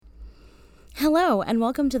Hello, and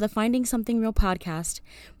welcome to the Finding Something Real podcast.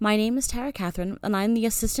 My name is Tara Catherine, and I'm the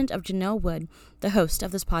assistant of Janelle Wood, the host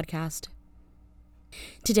of this podcast.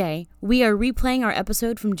 Today, we are replaying our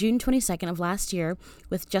episode from June 22nd of last year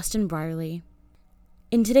with Justin Brierley.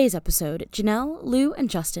 In today's episode, Janelle, Lou, and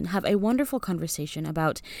Justin have a wonderful conversation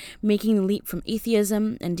about making the leap from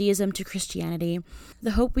atheism and deism to Christianity,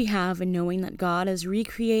 the hope we have in knowing that God is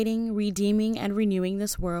recreating, redeeming, and renewing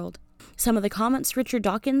this world, some of the comments Richard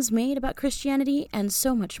Dawkins made about Christianity, and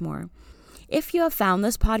so much more. If you have found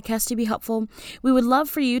this podcast to be helpful, we would love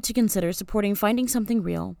for you to consider supporting Finding Something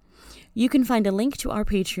Real. You can find a link to our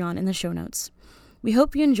Patreon in the show notes. We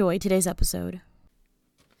hope you enjoy today's episode.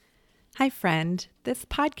 Hi, friend. This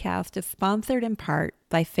podcast is sponsored in part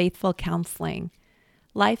by Faithful Counseling.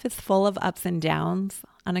 Life is full of ups and downs,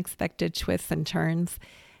 unexpected twists and turns,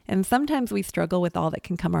 and sometimes we struggle with all that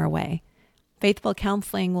can come our way. Faithful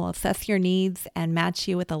Counseling will assess your needs and match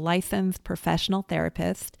you with a licensed professional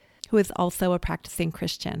therapist who is also a practicing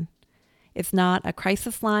Christian. It's not a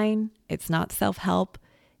crisis line. It's not self-help.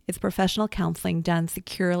 It's professional counseling done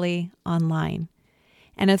securely online.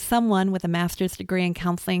 And as someone with a master's degree in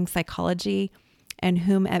counseling psychology and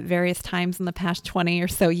whom at various times in the past 20 or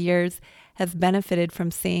so years has benefited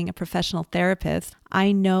from seeing a professional therapist,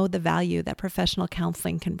 I know the value that professional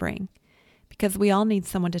counseling can bring. Because we all need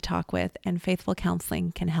someone to talk with, and Faithful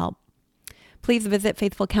Counseling can help. Please visit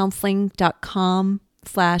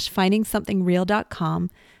faithfulcounseling.com/findingsomethingreal.com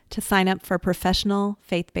to sign up for professional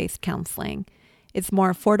faith-based counseling. It's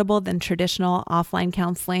more affordable than traditional offline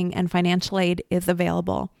counseling, and financial aid is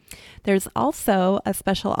available. There's also a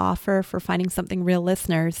special offer for Finding Something Real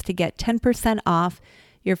listeners to get 10% off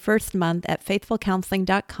your first month at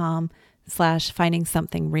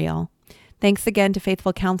faithfulcounseling.com/findingsomethingreal. Thanks again to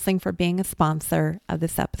Faithful Counseling for being a sponsor of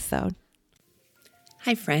this episode.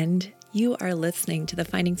 Hi, friend. You are listening to the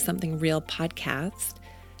Finding Something Real podcast,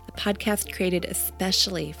 a podcast created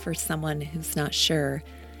especially for someone who's not sure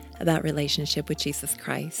about relationship with Jesus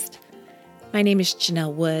Christ. My name is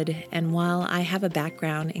Janelle Wood, and while I have a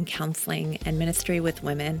background in counseling and ministry with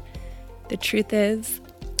women, the truth is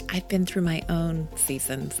I've been through my own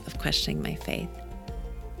seasons of questioning my faith.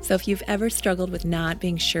 So if you've ever struggled with not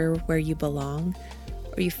being sure where you belong,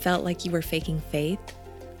 or you felt like you were faking faith,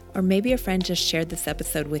 or maybe a friend just shared this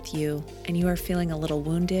episode with you and you are feeling a little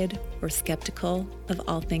wounded or skeptical of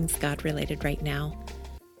all things God-related right now,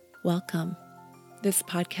 welcome. This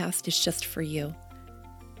podcast is just for you.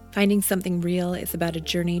 Finding Something Real is about a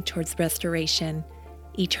journey towards restoration,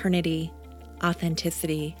 eternity,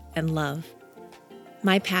 authenticity, and love.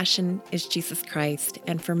 My passion is Jesus Christ,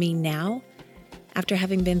 and for me now, after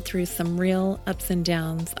having been through some real ups and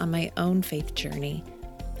downs on my own faith journey,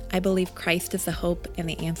 I believe Christ is the hope and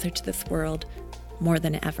the answer to this world more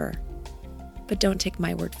than ever. But don't take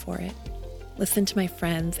my word for it. Listen to my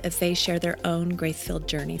friends as they share their own grace-filled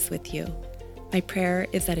journeys with you. My prayer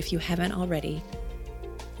is that if you haven't already,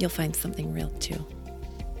 you'll find something real too.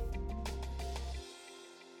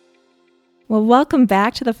 Well, welcome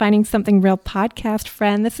back to the Finding Something Real podcast,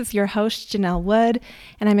 friend. This is your host, Janelle Wood,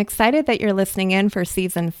 and I'm excited that you're listening in for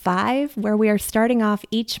season 5, where we are starting off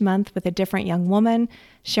each month with a different young woman,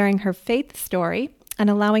 sharing her faith story and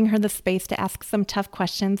allowing her the space to ask some tough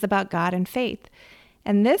questions about God and faith.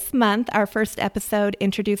 And this month, our first episode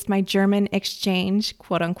introduced my German exchange,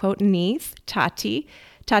 quote-unquote, niece, Tati.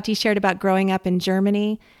 Tati shared about growing up in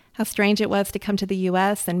Germany, how strange it was to come to the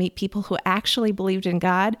U.S. and meet people who actually believed in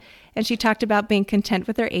God, and she talked about being content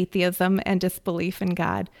with her atheism and disbelief in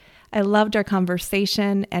God. I loved our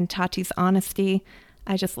conversation and Tati's honesty.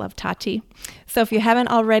 I just love Tati. So if you haven't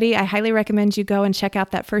already, I highly recommend you go and check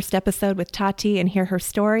out that first episode with Tati and hear her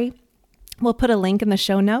story. We'll put a link in the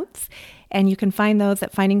show notes, and you can find those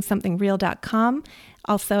at findingsomethingreal.com.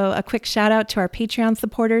 Also, a quick shout out to our Patreon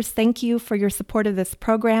supporters. Thank you for your support of this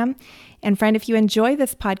program. And friend, if you enjoy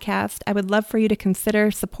this podcast, I would love for you to consider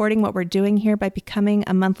supporting what we're doing here by becoming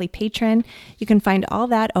a monthly patron. You can find all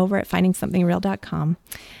that over at findingsomethingreal.com.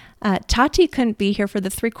 Tati couldn't be here for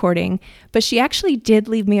this recording, but she actually did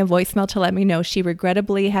leave me a voicemail to let me know she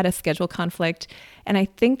regrettably had a schedule conflict. And I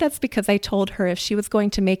think that's because I told her if she was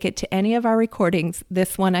going to make it to any of our recordings,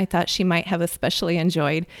 this one I thought she might have especially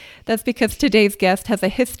enjoyed. That's because today's guest has a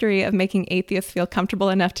history of making atheists feel comfortable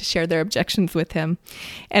enough to share their objections with him.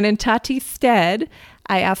 And in Tati's stead,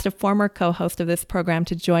 I asked a former co-host of this program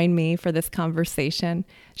to join me for this conversation.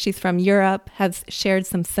 She's from Europe, has shared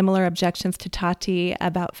some similar objections to Tati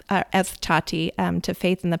to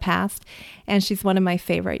faith in the past, and she's one of my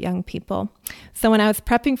favorite young people. So when I was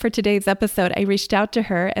prepping for today's episode, I reached out to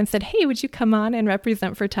her and said, "Hey, would you come on and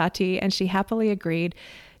represent for Tati?" And she happily agreed.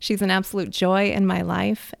 She's an absolute joy in my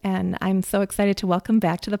life, and I'm so excited to welcome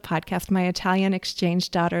back to the podcast my Italian exchange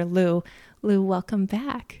daughter, Lou. Lou, welcome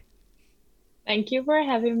back. Thank you for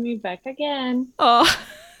having me back again. Oh,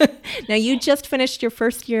 now you just finished your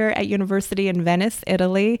first year at university in Venice,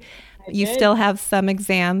 Italy. You still have some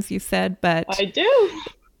exams, you said, but I do.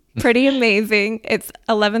 Pretty amazing. It's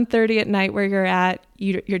 11:30 at night where you're at.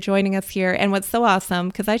 You're joining us here. And what's so awesome,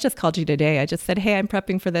 because I just called you today. I just said, hey, I'm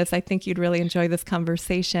prepping for this. I think you'd really enjoy this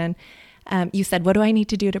conversation. You said, what do I need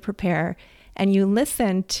to do to prepare? And you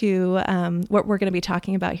listened to what we're going to be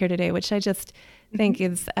talking about here today, which I just think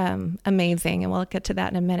is amazing. And we'll get to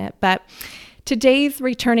that in a minute. But today's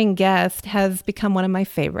returning guest has become one of my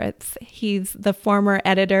favorites. He's the former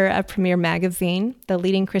editor of Premier Magazine, the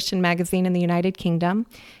leading Christian magazine in the United Kingdom.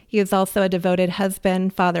 He is also a devoted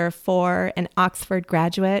husband, father of 4, an Oxford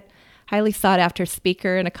graduate, highly sought-after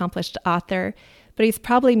speaker and accomplished author. But he's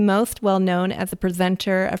probably most well known as a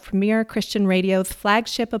presenter of Premier Christian Radio's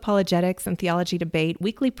flagship apologetics and theology debate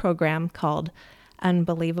weekly program called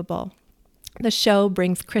Unbelievable. The show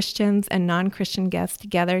brings Christians and non-Christian guests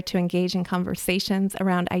together to engage in conversations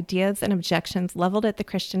around ideas and objections leveled at the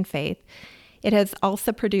Christian faith. It has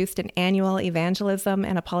also produced an annual evangelism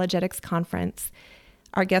and apologetics conference.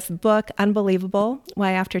 Our guest's book, Unbelievable,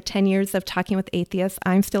 Why After 10 Years of Talking with Atheists,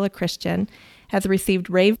 I'm Still a Christian, has received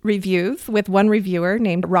rave reviews, with one reviewer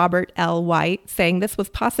named Robert L. White saying this was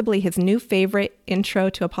possibly his new favorite intro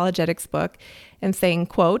to apologetics book, and saying,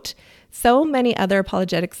 quote, so many other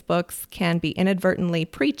apologetics books can be inadvertently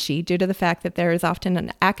preachy due to the fact that there is often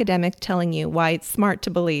an academic telling you why it's smart to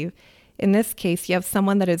believe. In this case, you have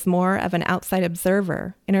someone that is more of an outside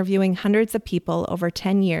observer, interviewing hundreds of people over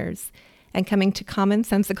 10 years and coming to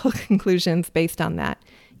commonsensical conclusions based on that.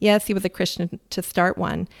 Yes, he was a Christian to start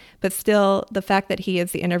one, but still the fact that he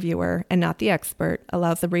is the interviewer and not the expert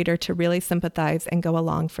allows the reader to really sympathize and go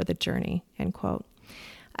along for the journey, end quote.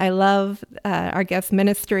 I love our guest's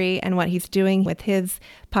ministry, and what he's doing with his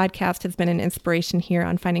podcast has been an inspiration here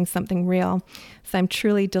on Finding Something Real. So I'm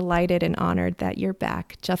truly delighted and honored that you're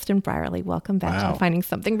back. Justin Brierley, welcome back to the Finding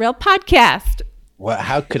Something Real podcast. Well,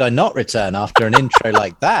 how could I not return after an intro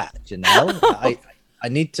like that, Janelle? I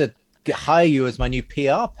need to hire you as my new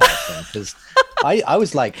PR person, because I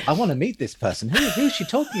was like, I want to meet this person. Who's she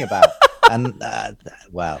talking about? And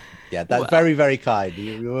that's very, very kind.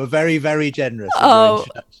 You were very, very generous. Oh,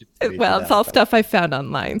 well, it's all stuff I found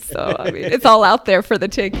online. So, I mean, it's all out there for the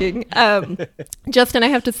taking. Justin, I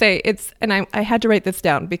have to say I had to write this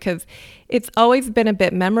down because it's always been a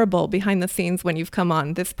bit memorable behind the scenes when you've come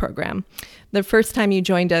on this program. The first time you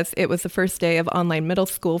joined us, it was the first day of online middle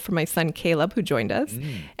school for my son, Caleb, who joined us.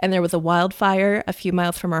 And there was a wildfire a few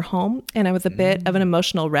miles from our home. And I was a bit of an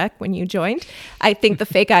emotional wreck when you joined. I think the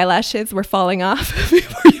fake eyelashes were falling off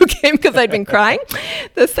before you came because I'd been crying.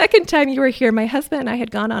 The second time you were here, my husband and I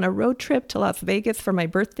had gone on a road trip to Las Vegas for my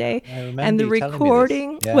birthday. And the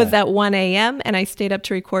recording was at 1 a.m. And I stayed up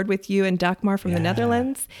to record with you and Dagmar from the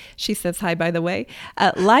Netherlands. She says hi, by the way.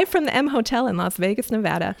 Live from the M Hotel in Las Vegas,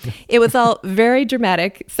 Nevada. It was all very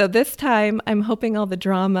dramatic. So this time, I'm hoping all the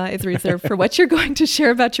drama is reserved for what you're going to share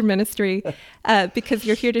about your ministry, because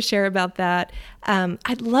you're here to share about that.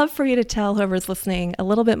 I'd love for you to tell whoever's listening a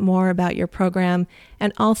little bit more about your program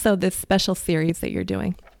and also this special series that you're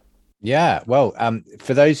doing. Yeah, well,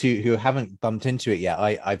 for those who haven't bumped into it yet,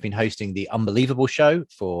 I've been hosting the Unbelievable show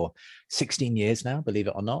for 16 years now, believe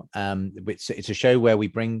it or not. It's a show where we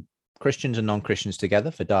bring Christians and non-Christians together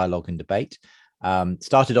for dialogue and debate.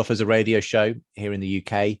 Started off as a radio show here in the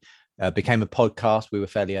UK, became a podcast. We were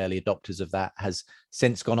fairly early adopters of that, has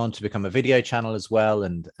since gone on to become a video channel as well,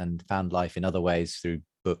 and found life in other ways through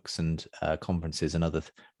books and conferences and other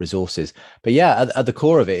resources. But yeah, at the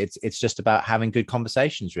core of it, it's just about having good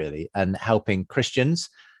conversations, really, and helping Christians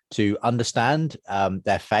to understand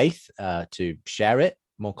their faith, to share it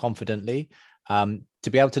more confidently, to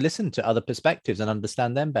be able to listen to other perspectives and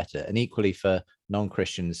understand them better, and equally for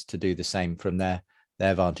non-Christians to do the same from their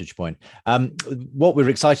vantage point. What we're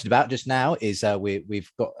excited about just now is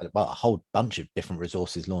we've got a whole bunch of different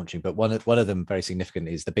resources launching, but one of them very significant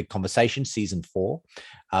is the Big Conversation season 4.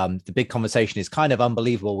 The Big Conversation is kind of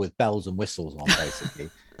unbelievable with bells and whistles on, basically.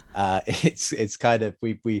 It's kind of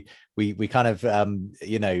we kind of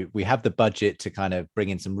we have the budget to kind of bring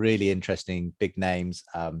in some really interesting big names.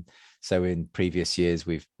 So in previous years,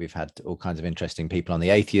 we've had all kinds of interesting people on the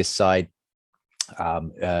atheist side,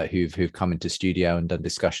 who've come into studio and done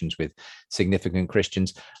discussions with significant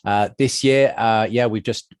Christians. This year, we've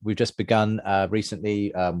just begun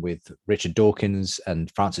recently with Richard Dawkins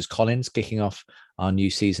and Francis Collins kicking off our new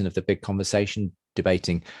season of the Big Conversation,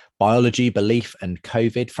 debating biology, belief, and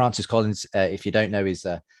COVID. Francis Collins, if you don't know, is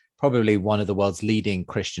probably one of the world's leading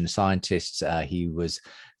Christian scientists. He was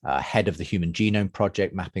head of the Human Genome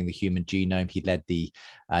Project, mapping the human genome. He led the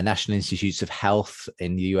National Institutes of Health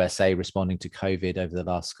in the USA responding to COVID over the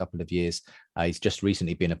last couple of years. He's just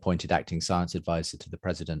recently been appointed acting science advisor to the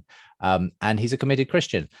president. And he's a committed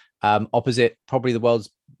Christian. Opposite probably the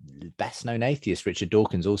world's best known atheist, Richard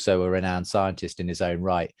Dawkins, also a renowned scientist in his own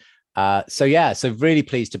right. So really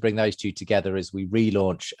pleased to bring those two together as we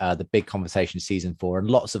relaunch the Big Conversation season 4, and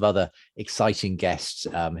lots of other exciting guests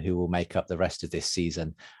who will make up the rest of this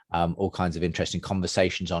season. All kinds of interesting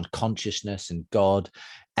conversations on consciousness and God,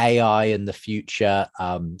 AI and the future.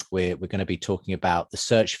 We're going to be talking about the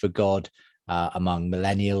search for God among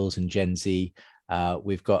millennials and Gen Z.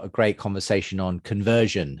 We've got a great conversation on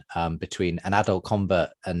conversion between an adult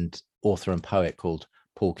convert and author and poet called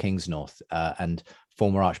Paul Kingsnorth, and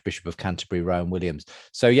former Archbishop of Canterbury, Rowan Williams.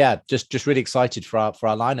 So just really excited for our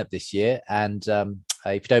lineup this year. And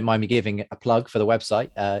if you don't mind me giving a plug for the website,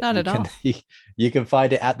 Not at all. You can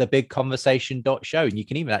find it at thebigconversation.show, and you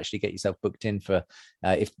can even actually get yourself booked in for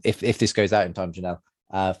if this goes out in time, Janelle,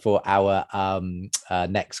 for our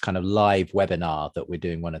next kind of live webinar that we're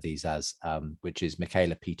doing one of these as, which is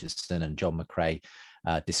Michaela Peterson and John McRae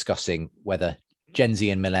discussing whether Gen Z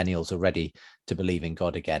and millennials are ready to believe in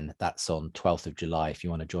God again. That's on 12th of July. If you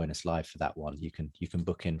want to join us live for that one, you can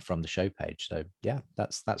book in from the show page. So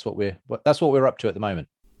that's what we're up to at the moment.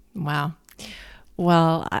 Wow.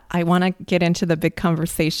 Well, I want to get into the big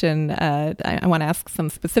conversation. I want to ask some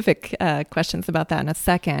specific questions about that in a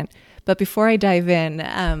second. But before I dive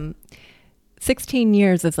in, 16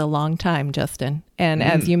 years is a long time, Justin. And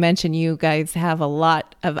as you mentioned, you guys have a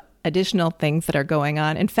lot of additional things that are going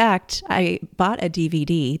on. In fact, I bought a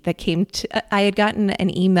DVD that I had gotten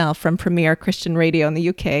an email from Premier Christian Radio in the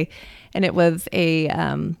UK, and it was a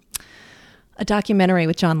documentary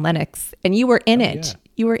with John Lennox, and you were in it. Yeah.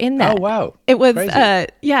 You were in that. Oh, wow. It was,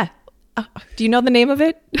 do you know the name of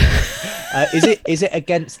it? Is it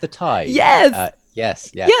Against the Tide? Yes.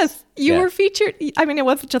 Yes. You were featured. I mean, it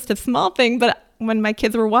wasn't just a small thing, but when my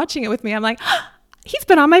kids were watching it with me, I'm like, he's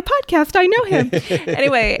been on my podcast. I know him.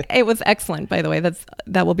 Anyway, it was excellent, by the way.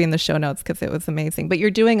 That will be in the show notes because it was amazing. But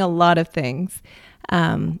you're doing a lot of things.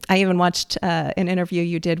 I even watched an interview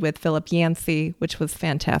you did with Philip Yancey, which was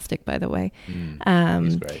fantastic, by the way.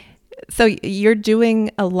 He's great. So you're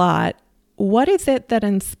doing a lot. What is it that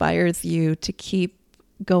inspires you to keep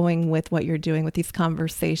going with what you're doing with these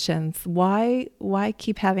conversations? Why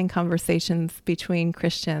keep having conversations between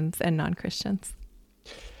Christians and non-Christians?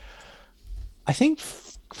 I think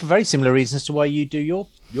for very similar reasons to why you do your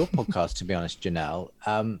podcast, to be honest, Janelle.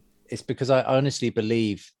 It's because I honestly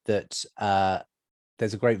believe that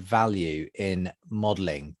there's a great value in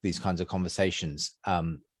modeling these kinds of conversations.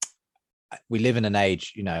 We live in an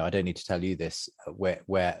age, I don't need to tell you this,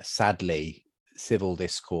 where sadly civil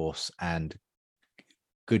discourse and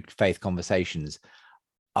good faith conversations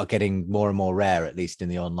are getting more and more rare, at least in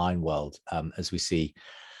the online world, as we see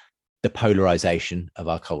the polarization of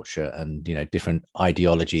our culture and different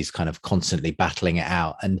ideologies kind of constantly battling it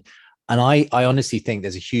out. And I honestly think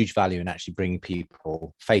there's a huge value in actually bringing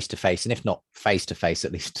people face to face, and if not face to face,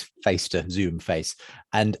 at least face to Zoom face,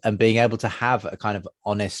 and being able to have a kind of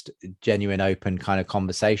honest, genuine, open kind of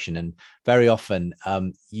conversation. And very often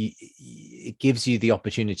it gives you the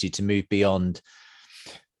opportunity to move beyond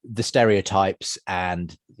the stereotypes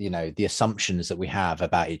and the assumptions that we have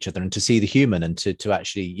about each other, and to see the human, and to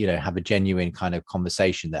actually have a genuine kind of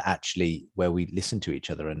conversation that actually where we listen to each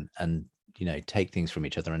other and take things from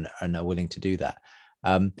each other and are willing to do that.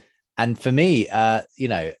 And for me,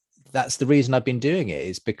 that's the reason I've been doing it,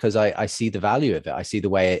 is because I see the value of it. I see the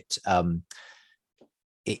way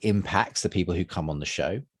it impacts the people who come on the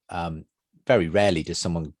show. Very rarely does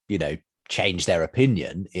someone change their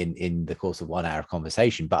opinion in the course of 1 hour of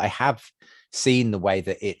conversation, but I have seen the way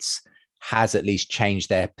that has at least changed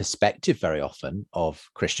their perspective very often of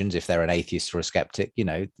Christians. If they're an atheist or a skeptic,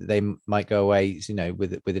 they might go away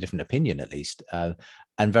with a different opinion, at least,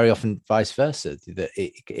 and very often vice versa, that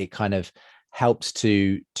it kind of helps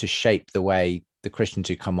to shape the way the Christians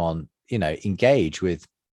who come on engage with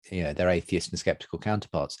their atheist and skeptical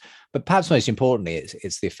counterparts. But perhaps most importantly,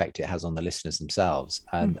 it's the effect it has on the listeners themselves.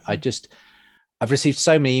 And I've received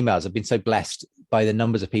so many emails. I've been so blessed by the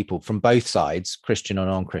numbers of people from both sides, Christian or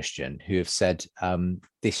non-Christian, who have said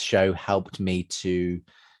this show helped me to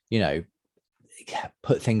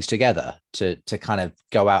put things together, to kind of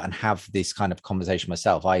go out and have this kind of conversation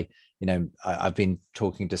myself. I've been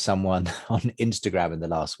talking to someone on Instagram in the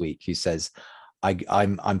last week who says,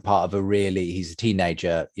 I'm part of he's a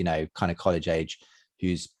teenager, kind of college age,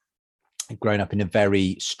 who's grown up in a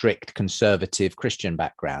very strict conservative Christian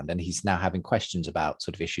background, and he's now having questions about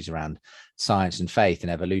sort of issues around science and faith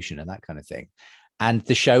and evolution and that kind of thing. And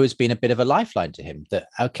the show has been a bit of a lifeline to him that,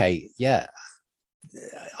 okay, yeah,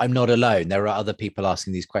 I'm not alone. There are other people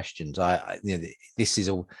asking these questions. This is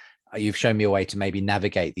all, you've shown me a way to maybe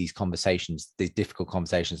navigate these conversations, these difficult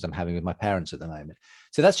conversations I'm having with my parents at the moment.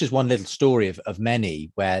 So that's just one little story of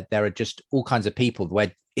many, where there are just all kinds of people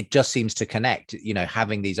where it just seems to connect.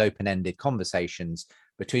 Having these open-ended conversations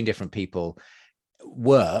between different people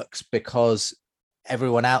works because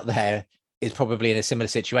everyone out there is probably in a similar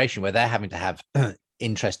situation where they're having to have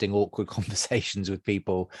interesting, awkward conversations with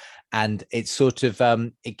people. And it's sort of,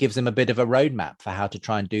 it gives them a bit of a roadmap for how to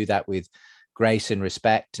try and do that with grace and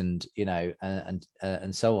respect and,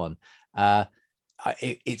 and so on. I've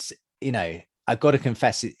got to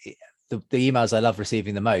confess, the emails I love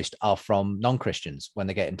receiving the most are from non-Christians when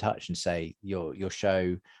they get in touch and say, your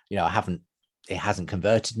show, it hasn't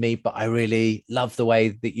converted me, but I really love the way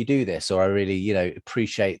that you do this, or I really,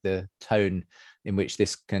 appreciate the tone in which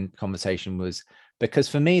this conversation was, because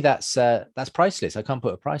for me, that's priceless. I can't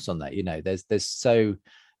put a price on that. There's so,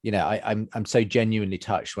 I'm so genuinely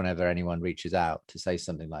touched whenever anyone reaches out to say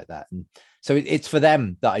something like that. And so it's for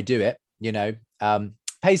them that I do it,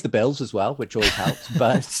 pays the bills as well, which always helps.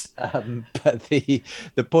 But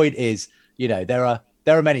the point is, there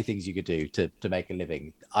are many things you could do to make a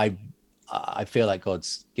living. I feel like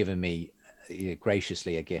God's given me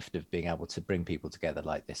graciously a gift of being able to bring people together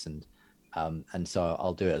like this, and so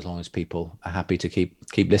I'll do it as long as people are happy to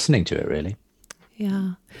keep listening to it, really.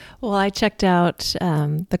 Yeah. Well, I checked out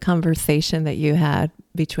the conversation that you had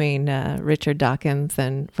between Richard Dawkins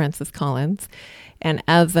and Francis Collins. And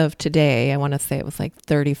as of today, I want to say it was like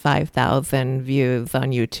 35,000 views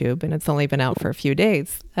on YouTube, and it's only been out for a few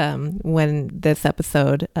days. When this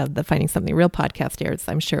episode of the Finding Something Real podcast airs,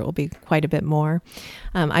 I'm sure it will be quite a bit more.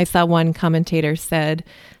 I saw one commentator said,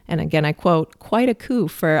 and again, I quote, "Quite a coup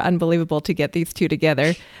for Unbelievable to get these two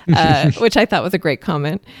together," which I thought was a great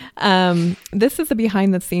comment. This is a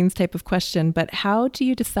behind the scenes type of question, but how do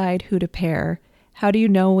you decide who to pair? How do you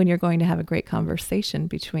know when you're going to have a great conversation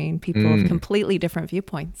between people of completely different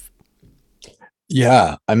viewpoints?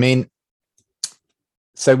 Yeah,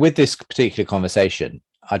 so with this particular conversation,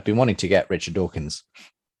 I'd been wanting to get Richard Dawkins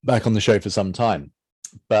back on the show for some time.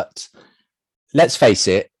 But let's face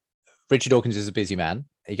it, Richard Dawkins is a busy man.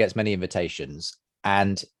 He gets many invitations.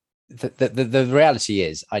 And the reality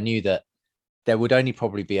is, I knew that there would only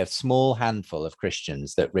probably be a small handful of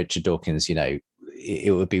Christians that Richard Dawkins,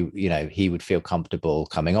 it would be, he would feel comfortable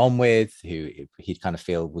coming on with, who he'd kind of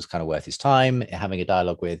feel was kind of worth his time having a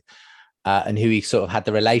dialogue with, and who he sort of had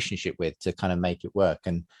the relationship with to kind of make it work.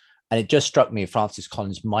 And it just struck me Francis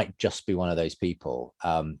Collins might just be one of those people.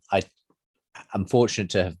 I'm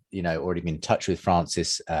fortunate to have, already been in touch with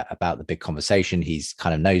Francis about the big conversation. He's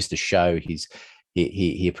kind of knows the show.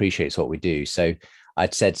 He appreciates what we do. So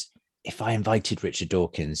I'd said, if I invited Richard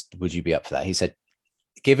Dawkins, would you be up for that? He said,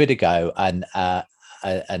 give it a go. And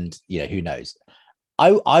who knows?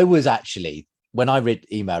 I was actually, when I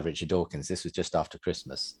emailed Richard Dawkins, this was just after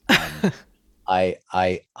Christmas. I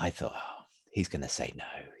thought, oh, he's going to say no.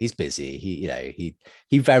 He's busy.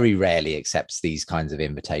 He very rarely accepts these kinds of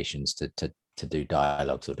invitations to do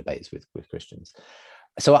dialogues or debates with Christians.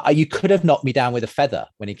 So you could have knocked me down with a feather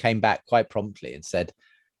when he came back quite promptly and said,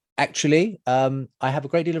 actually, I have a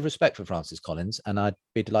great deal of respect for Francis Collins, and I'd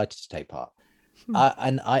be delighted to take part.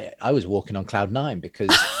 And I was walking on cloud nine, because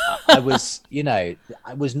I was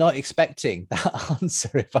not expecting that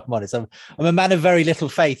answer, if I'm honest. I'm a man of very little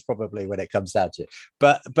faith, probably, when it comes down to it.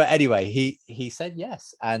 But anyway, he said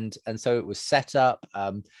yes, and so it was set up.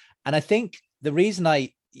 And I think the reason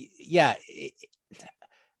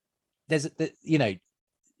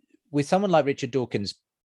with someone like Richard Dawkins,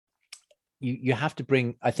 you have to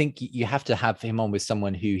bring, I think you have to have him on with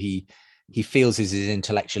someone who he feels is his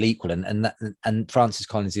intellectual equal, and Francis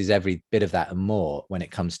Collins is every bit of that and more when it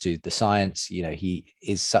comes to the science. He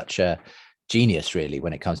is such a genius, really,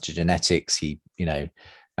 when it comes to genetics. He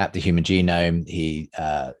mapped the human genome. He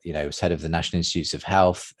was head of the National Institutes of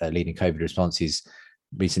Health, leading COVID response. He's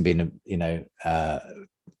recently been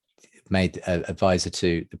made advisor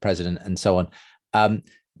to the president and so on.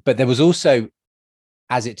 But there was also,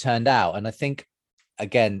 as it turned out, and I think,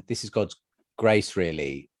 again, this is God's grace,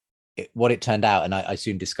 really, what it turned out, and I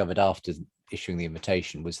soon discovered after issuing the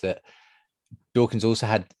invitation, was that Dawkins also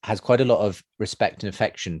has quite a lot of respect and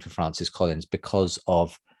affection for Francis Collins because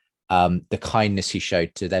of the kindness he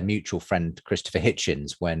showed to their mutual friend, Christopher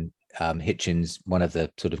Hitchens, when Hitchens, one of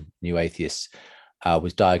the sort of new atheists,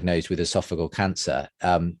 was diagnosed with esophageal cancer.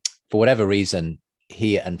 For whatever reason,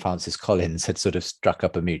 he and Francis Collins had sort of struck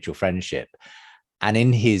up a mutual friendship. And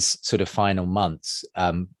in his sort of final months,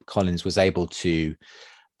 Collins was able to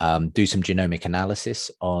do some genomic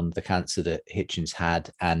analysis on the cancer that Hitchens had.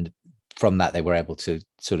 And from that, they were able to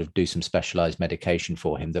sort of do some specialized medication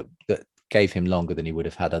for him that gave him longer than he would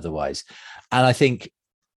have had otherwise. And I think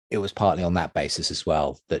it was partly on that basis as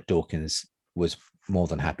well that Dawkins was more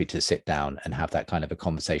than happy to sit down and have that kind of a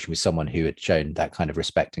conversation with someone who had shown that kind of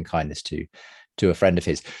respect and kindness to a friend of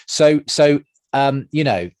his. So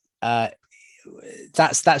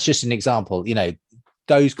that's just an example.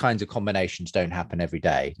 Those kinds of combinations don't happen every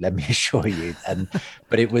day, let me assure you.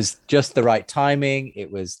 But it was just the right timing,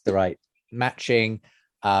 it was the right matching,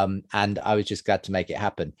 and I was just glad to make it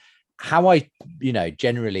happen. How I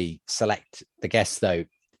generally select the guests, though,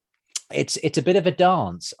 it's a bit of a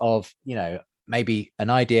dance of maybe an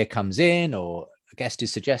idea comes in, or a guest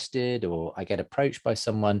is suggested, or I get approached by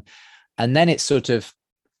someone, and then it's sort of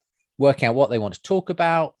working out what they want to talk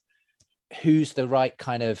about, who's the right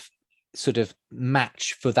kind of sort of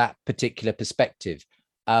match for that particular perspective.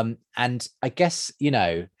 And I guess,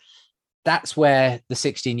 that's where the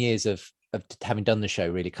 16 years of having done the show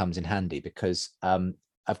really comes in handy, because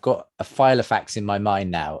I've got a file of facts in my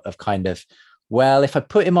mind now of kind of, well, if I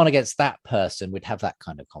put him on against that person, we'd have that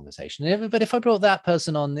kind of conversation. But if I brought that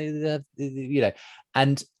person on,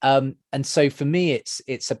 and so for me,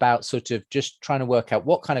 it's about sort of just trying to work out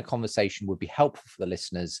what kind of conversation would be helpful for the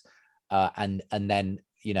listeners, and then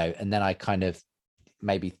I kind of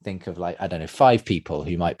maybe think of, like, I don't know, 5 people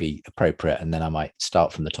who might be appropriate, and then I might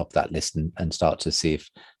start from the top of that list and start to see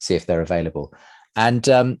if they're available. And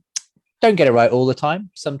don't get it right all the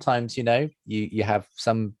time. Sometimes, you have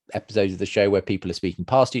some episodes of the show where people are speaking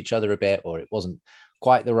past each other a bit, or it wasn't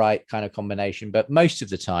quite the right kind of combination. But most of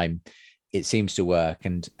the time, it seems to work,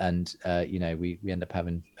 and we end up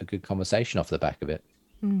having a good conversation off the back of it.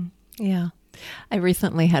 Yeah. I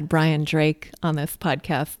recently had Brian Drake on this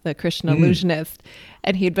podcast, the Christian illusionist,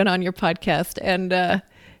 and he'd been on your podcast, and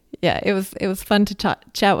it was fun to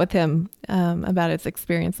chat with him about his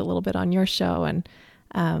experience a little bit on your show. And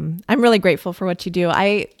I'm really grateful for what you do.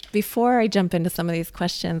 Before I jump into some of these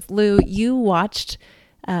questions, Lou, you watched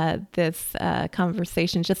this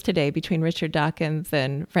conversation just today between Richard Dawkins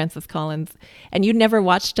and Francis Collins, and you'd never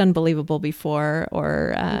watched Unbelievable before,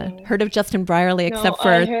 or heard of Justin Brierley, except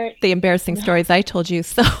for the embarrassing stories I told you.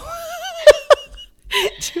 So do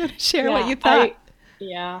you want to share what you thought?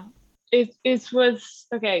 It was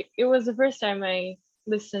okay. It was the first time I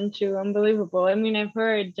listened to Unbelievable. I mean, I've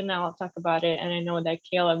heard Janelle talk about it, and I know that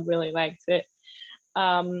Caleb really likes it,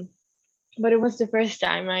 but it was the first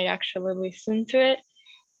time I actually listened to it.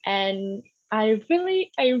 And I really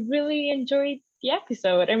enjoyed the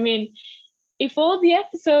episode. I mean, if all the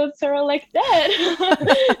episodes are like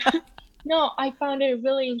that, no, I found it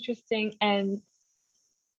really interesting, and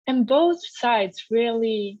both sides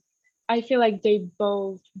really, I feel like they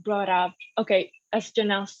both brought up, okay, as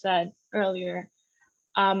Janelle said earlier,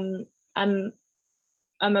 I'm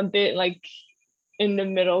a bit like in the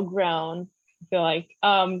middle ground, I feel like.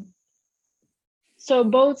 So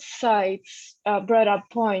both sides brought up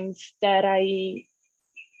points that I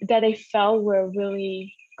felt were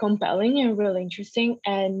really compelling and really interesting,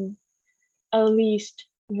 and at least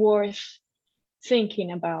worth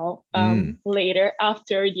thinking about later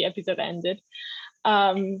after the episode ended.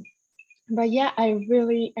 But yeah, I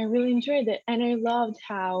really enjoyed it, and I loved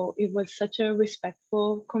how it was such a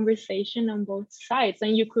respectful conversation on both sides,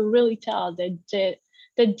 and you could really tell that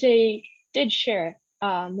they did share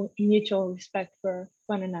mutual respect for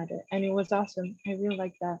one another, and it was awesome. I really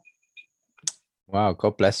like that. Wow,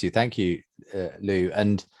 God bless you. Thank you, Lou.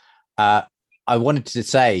 And I wanted to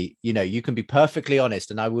say, you can be perfectly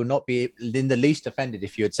honest, and I will not be in the least offended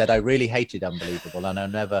if you had said I really hated Unbelievable and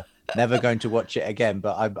I'm never going to watch it again.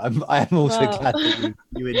 But I am also glad that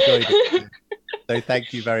you enjoyed it. So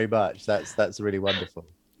thank you very much. That's really wonderful.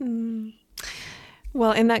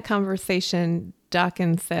 Well, in that conversation,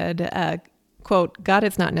 Dawkins said, quote, "God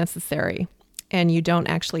is not necessary, and you don't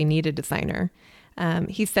actually need a designer."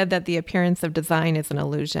 He said that the appearance of design is an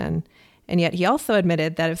illusion. And yet he also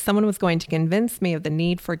admitted that if someone was going to convince me of the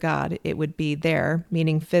need for God, it would be there,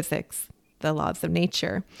 meaning physics, the laws of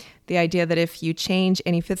nature. The idea that if you change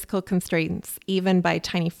any physical constraints, even by a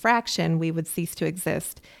tiny fraction, we would cease to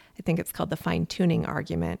exist. I think it's called the fine-tuning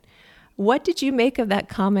argument. What did you make of that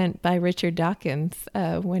comment by Richard Dawkins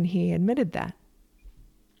when he admitted that?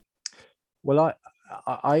 Well,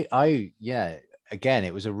 again,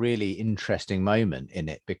 it was a really interesting moment in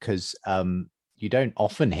it, because you don't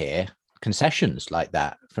often hear concessions like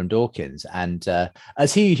that from Dawkins. And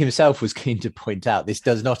as he himself was keen to point out, this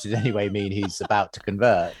does not in any way mean he's about to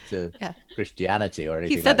convert to Christianity or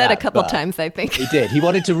anything. He said like that a couple times, I think. He did. He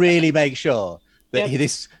wanted to really make sure that Yep.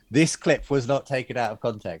 this clip was not taken out of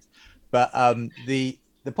context. But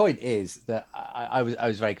the point is that I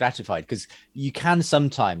was very gratified, because you can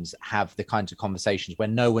sometimes have the kinds of conversations where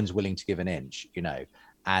no one's willing to give an inch,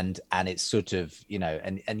 and it's sort of,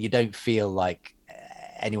 and you don't feel like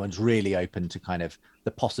anyone's really open to kind of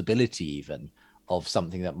the possibility even of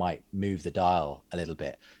something that might move the dial a little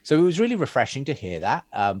bit. So it was really refreshing to hear that.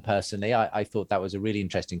 Personally, I thought that was a really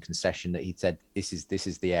interesting concession, that he said, this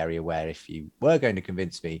is the area where if you were going to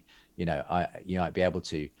convince me, you might be able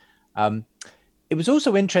to. It was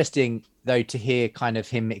also interesting, though, to hear kind of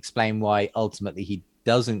him explain why ultimately he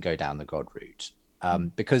doesn't go down the God route.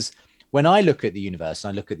 Because when I look at the universe,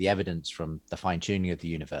 and I look at the evidence from the fine-tuning of the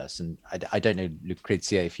universe, and I don't know,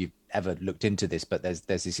 Lucrezia, if you've ever looked into this, but there's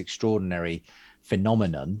this extraordinary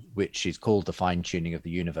phenomenon which is called the fine-tuning of the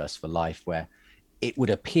universe for life, where it would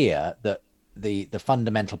appear that the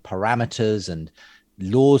fundamental parameters and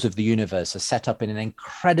laws of the universe are set up in an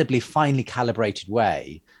incredibly finely calibrated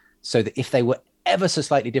way, so that if they were ever so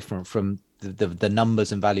slightly different from the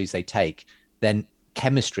numbers and values they take, then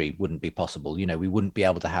chemistry wouldn't be possible. We wouldn't be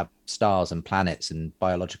able to have stars and planets and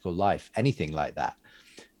biological life, anything like that.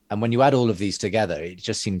 And when you add all of these together, it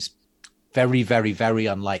just seems very, very, very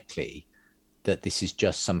unlikely that this is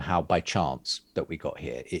just somehow by chance that we got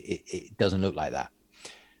here. It doesn't look like that.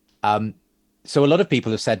 So a lot of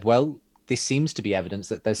people have said, well, this seems to be evidence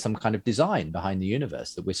that there's some kind of design behind the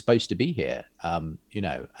universe, that we're supposed to be here, and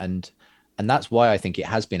that's why I think it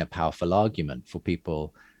has been a powerful argument for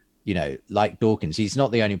people, like Dawkins. He's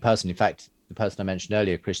not the only person. In fact, the person I mentioned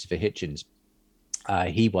earlier, Christopher Hitchens,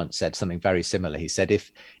 he once said something very similar. He said,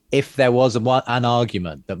 if there was an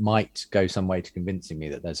argument that might go some way to convincing me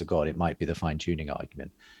that there's a God, it might be the fine-tuning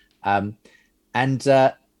argument. And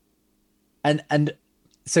so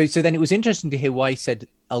then it was interesting to hear why he said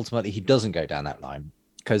ultimately he doesn't go down that line,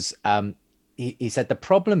 because he said the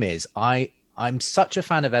problem is I'm such a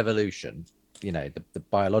fan of evolution, the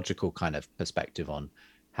biological kind of perspective on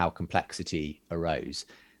how complexity arose,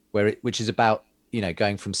 which is about,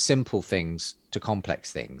 going from simple things to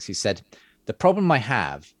complex things. He said, the problem I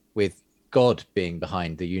have with God being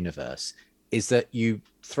behind the universe is that you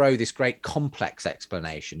throw this great complex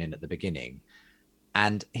explanation in at the beginning,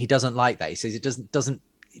 and he doesn't like that. He says it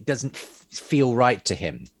doesn't feel right to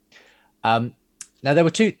him. Now, there were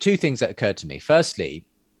two things that occurred to me. Firstly,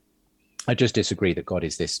 I just disagree that God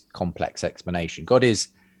is this complex explanation. God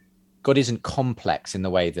isn't complex in the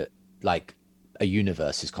way that, like, a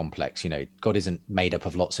universe is complex. God isn't made up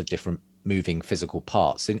of lots of different moving physical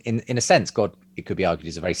parts. In a sense, God, it could be argued,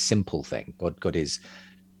 is a very simple thing. God is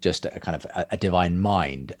just a kind of a divine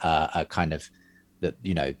mind, a kind of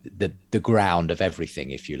the ground of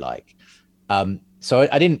everything, if you like. So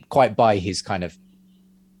I didn't quite buy his kind of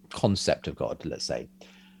concept of God, let's say.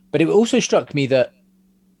 But it also struck me that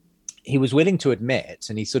he was willing to admit,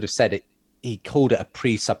 and he sort of said it, he called it a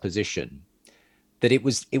presupposition, that it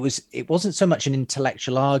wasn't so much an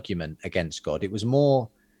intellectual argument against God. It was more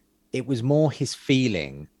his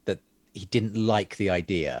feeling that he didn't like the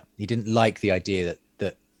idea. He didn't like the idea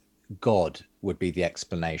that God would be the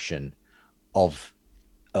explanation of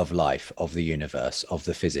life, of the universe, of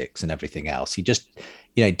the physics and everything else. He just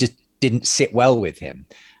didn't sit well with him.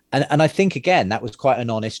 And I think, again, that was quite an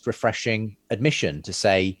honest, refreshing admission to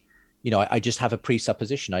say, I just have a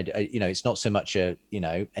presupposition. It's not so much an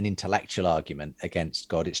intellectual argument against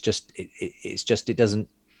God. It's just it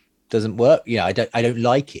doesn't work. I don't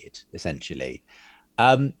like it, essentially.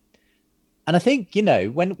 And I think,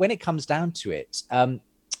 when it comes down to it,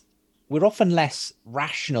 we're often less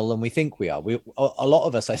rational than we think we are. A lot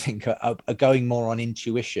of us, I think, are going more on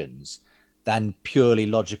intuitions than purely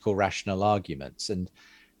logical, rational arguments. And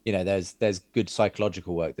there's good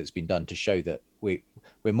psychological work that's been done to show that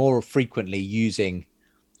we're more frequently using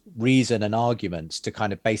reason and arguments to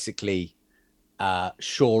kind of basically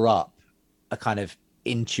shore up a kind of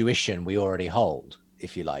intuition we already hold,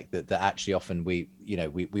 if you like, that actually often we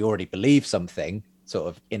already believe something sort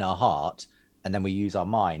of in our heart, and then we use our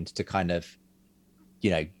mind to kind of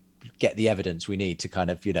get the evidence we need to kind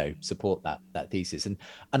of support that thesis. And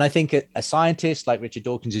I think a scientist like Richard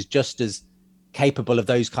Dawkins is just as capable of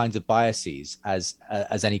those kinds of biases as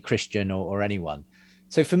any Christian or anyone.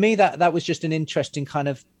 So for me, that was just an interesting kind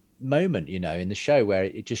of moment, in the show, where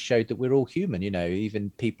it just showed that we're all human.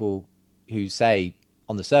 Even people who say,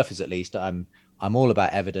 on the surface at least, I'm all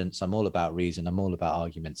about evidence, I'm all about reason, I'm all about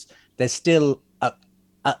arguments, there's still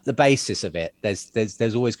at the basis of it,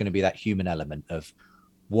 there's always going to be that human element of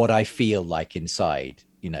what I feel like inside,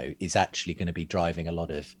 is actually going to be driving a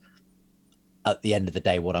lot of, at the end of the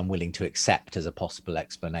day, what I'm willing to accept as a possible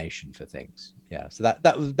explanation for things. Yeah. So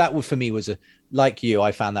that for me was like you,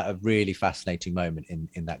 I found that a really fascinating moment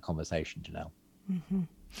in that conversation, Janelle. Mm-hmm.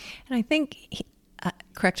 And I think,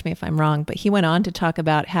 correct me if I'm wrong, but he went on to talk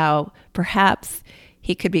about how perhaps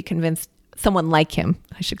he could be convinced, someone like him,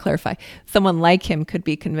 I should clarify, someone like him could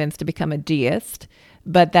be convinced to become a deist,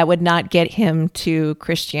 but that would not get him to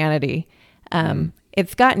Christianity.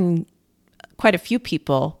 It's gotten quite a few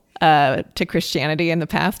people to Christianity in the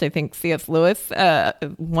past. I think C.S. Lewis,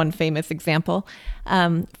 one famous example.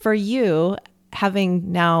 For you,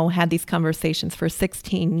 having now had these conversations for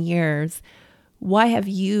 16 years, why have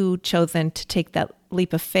you chosen to take that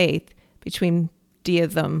leap of faith between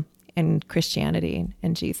deism and Christianity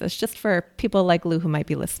and Jesus, just for people like Lou who might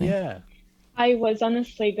be listening? Yeah. I was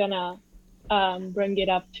honestly gonna bring it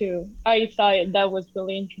up too. I thought that was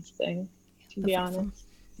really interesting, to be honest.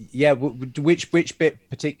 Yeah, which bit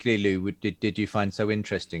particularly, Lou, did you find so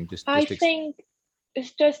interesting? I think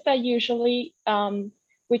it's just that usually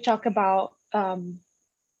we talk about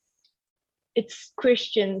it's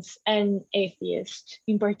Christians and atheists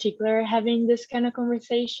in particular having this kind of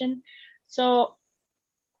conversation. So,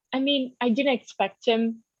 I mean, I didn't expect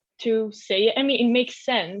him to say it. I mean, it makes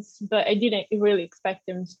sense, but I didn't really expect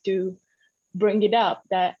him to bring it up.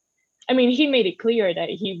 That, I mean, he made it clear that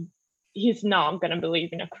he's not gonna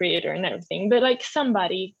believe in a creator and everything, but like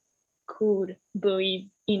somebody could believe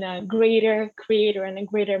in a greater creator and a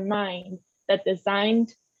greater mind that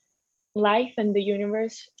designed life and the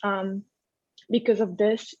universe because of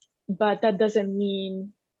this, but that doesn't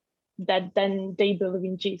mean that then they believe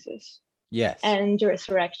in Jesus. Yes. And the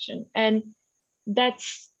resurrection. And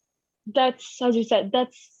that's as you said,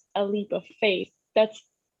 that's a leap of faith.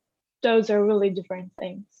 Those are really different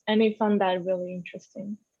things. And I found that really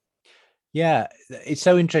interesting. Yeah, it's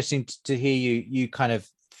so interesting to hear you kind of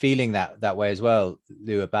feeling that way as well,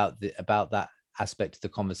 Lou, about that aspect of the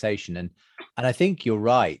conversation. And I think you're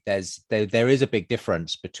right. There is a big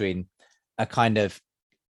difference between a kind of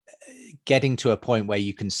getting to a point where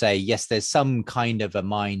you can say, yes, there's some kind of a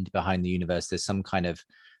mind behind the universe. There's some kind of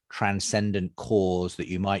transcendent cause that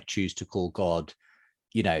you might choose to call God,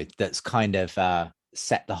 that's kind of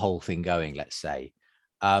set the whole thing going, let's say.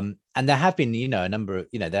 And there have been, a number of,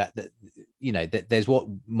 there's what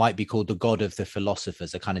might be called the God of the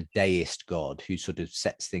philosophers, a kind of deist God who sort of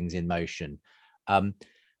sets things in motion. And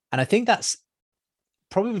I think that's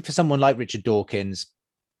probably for someone like Richard Dawkins,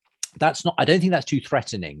 I don't think that's too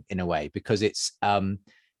threatening in a way, because it's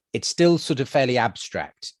still sort of fairly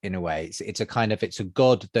abstract in a way. It's a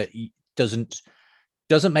God that doesn't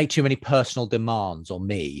make too many personal demands on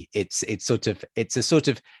me. It's a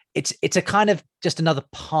kind of just another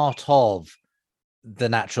part of the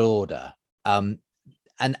natural order. And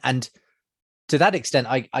to that extent,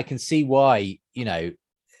 I can see why,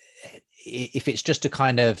 if it's just a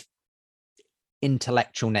kind of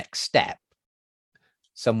intellectual next step,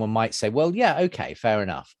 someone might say, well, yeah, okay, fair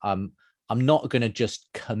enough. I'm not going to just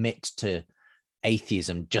commit to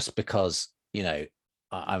atheism just because,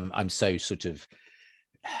 I'm so sort of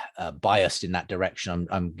biased in that direction.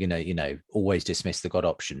 I'm gonna, always dismiss the God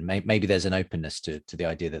option. Maybe there's an openness to the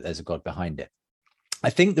idea that there's a God behind it.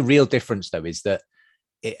 I think the real difference, though, is that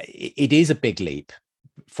it is a big leap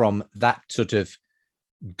from that sort of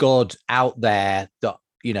God out there that,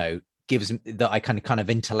 gives that I can kind of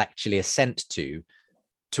intellectually assent to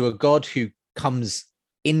a God who comes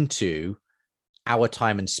into our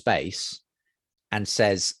time and space and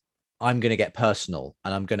says, I'm going to get personal,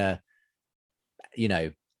 and I'm going to,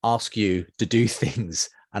 ask you to do things,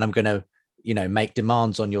 and I'm going to, make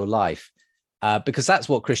demands on your life, because that's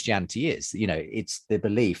what Christianity is. It's the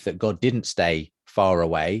belief that God didn't stay far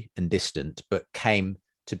away and distant, but came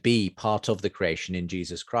to be part of the creation in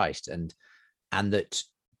Jesus Christ, and that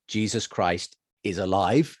Jesus Christ is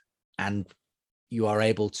alive, and you are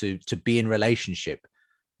able to be in relationship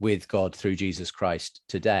with God through Jesus Christ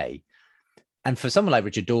today. And for someone like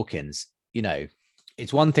Richard Dawkins,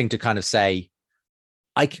 it's one thing to kind of say,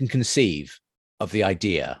 I can conceive of the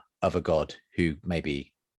idea of a God who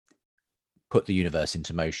maybe put the universe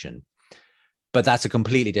into motion, but that's a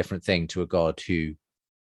completely different thing to a God who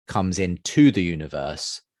comes into the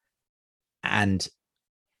universe and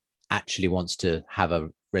actually wants to have a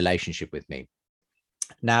relationship with me.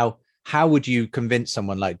 Now, how would you convince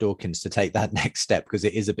someone like Dawkins to take that next step? Because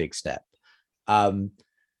it is a big step.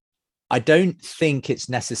 I don't think it's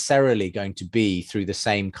necessarily going to be through the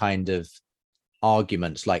same kind of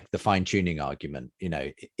arguments like the fine-tuning argument. You know,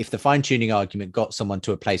 if the fine-tuning argument got someone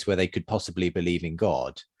to a place where they could possibly believe in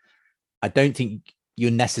God, I don't think you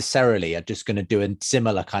necessarily are just going to do a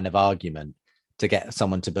similar kind of argument to get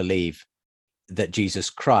someone to believe that Jesus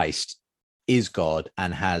Christ is God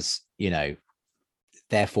and has, you know,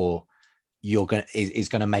 therefore is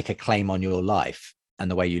going to make a claim on your life and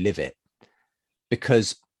the way you live it.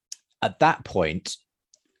 Because at that point,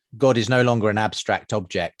 God is no longer an abstract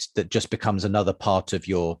object that just becomes another part of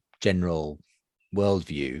your general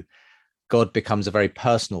worldview. God becomes a very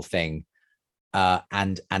personal thing,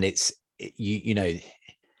 and it's you know,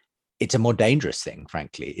 it's a more dangerous thing.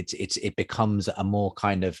 Frankly, it becomes a more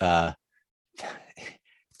kind of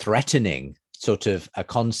threatening sort of a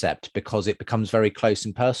concept because it becomes very close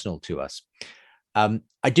and personal to us.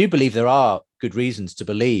 I do believe there are good reasons to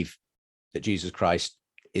believe that Jesus Christ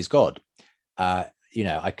is God. You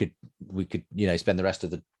know, we could, you know, spend the rest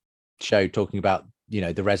of the show talking about, you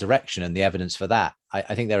know, the resurrection and the evidence for that.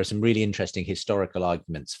 I think there are some really interesting historical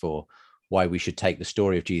arguments for why we should take the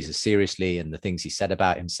story of Jesus seriously and the things he said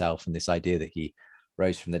about himself and this idea that he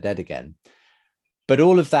rose from the dead again. But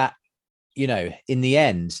all of that, you know, in the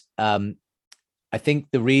end, I think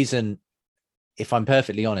the reason, if I'm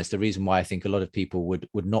perfectly honest, the reason why I think a lot of people would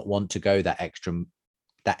not want to go that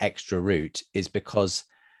extra route is because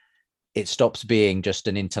it stops being just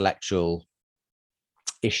an intellectual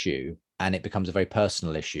issue and it becomes a very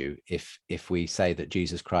personal issue if we say that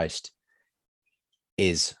Jesus Christ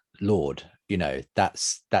is Lord. You know,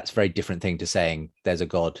 that's a very different thing to saying there's a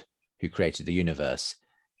God who created the universe.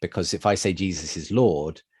 Because if I say Jesus is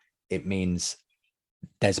Lord, it means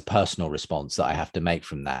there's a personal response that I have to make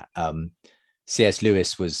from that. C.S.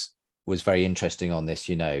 Lewis was very interesting on this.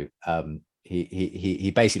 You know,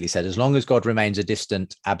 he basically said, as long as God remains a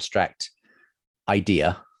distant, abstract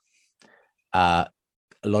idea, a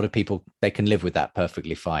lot of people, they can live with that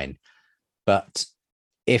perfectly fine. But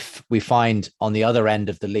if we find on the other end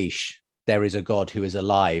of the leash, there is a God who is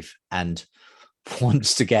alive and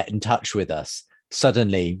wants to get in touch with us,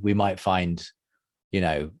 suddenly we might find, you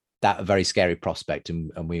know, that a very scary prospect,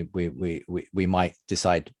 and we might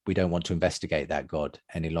decide we don't want to investigate that God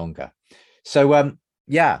any longer. So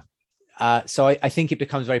so I think it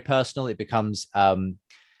becomes very personal. It becomes an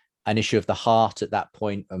issue of the heart at that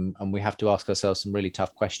point, and we have to ask ourselves some really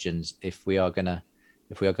tough questions if we are gonna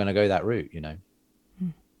go that route, you know.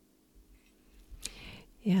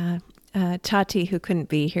 Yeah, Tati, who couldn't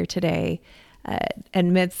be here today,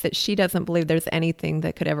 admits that she doesn't believe there's anything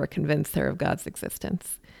that could ever convince her of God's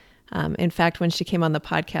existence. In fact, when she came on the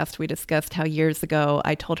podcast, we discussed how years ago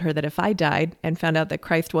I told her that if I died and found out that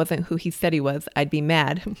Christ wasn't who he said he was, I'd be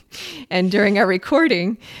mad. And during our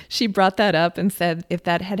recording, she brought that up and said, if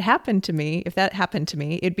that happened to me,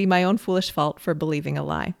 it'd be my own foolish fault for believing a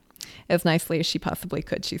lie. As nicely as she possibly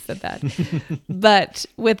could, she said that. But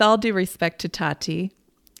with all due respect to Tati,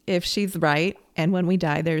 if she's right, and when we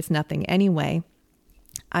die, there's nothing anyway,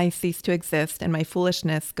 I cease to exist and my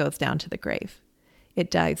foolishness goes down to the grave. It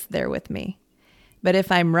dies there with me. But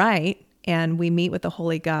if I'm right and we meet with the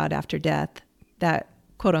holy God after death, that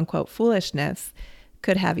quote unquote foolishness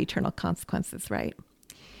could have eternal consequences, right?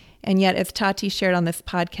 And yet, as Tati shared on this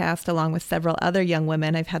podcast, along with several other young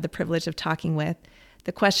women I've had the privilege of talking with,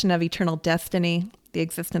 the question of eternal destiny, the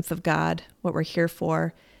existence of God, what we're here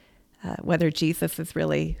for, whether Jesus is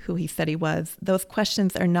really who he said he was, those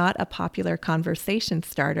questions are not a popular conversation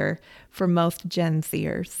starter for most Gen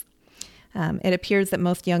Zers. It appears that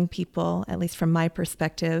most young people, at least from my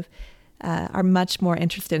perspective, are much more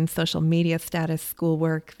interested in social media status,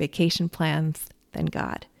 schoolwork, vacation plans than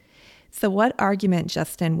God. So what argument,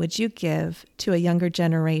 Justin, would you give to a younger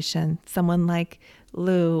generation, someone like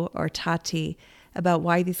Lou or Tati, about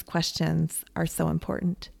why these questions are so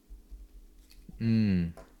important?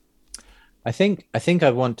 I think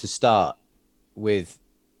I want to start with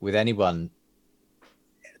anyone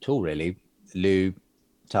at all, really. Lou,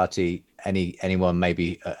 Tati, anyone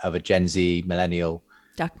maybe of a Gen Z, millennial.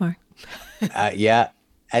 Dagmar.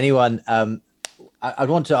 Anyone. I'd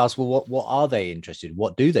want to ask, well, what are they interested in?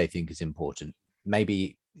 What do they think is important?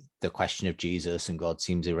 Maybe the question of Jesus and God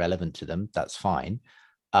seems irrelevant to them. That's fine.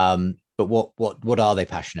 But what are they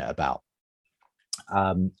passionate about?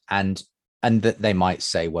 And that they might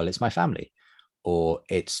say, well, it's my family, or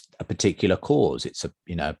it's a particular cause. It's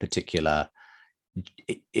a particular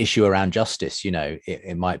issue around justice.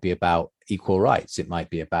 It might be about equal rights. It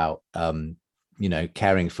might be about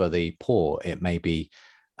caring for the poor. It may be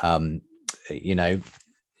some issue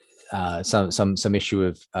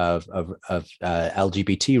of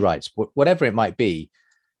LGBT rights. Whatever it might be,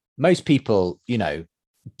 most people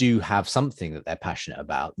do have something that they're passionate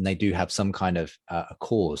about, and they do have some kind of a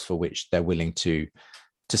cause for which they're willing to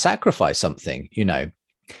sacrifice something,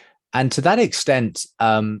 and to that extent,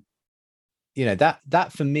 that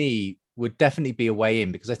for me would definitely be a way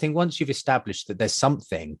in, because I think once you've established that there's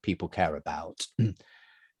something people care about,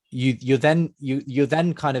 you're then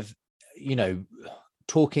kind of,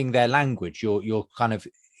 talking their language. You're kind of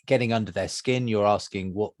getting under their skin. You're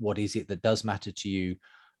asking what is it that does matter to you.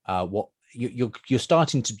 What you're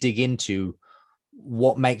starting to dig into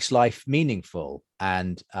what makes life meaningful,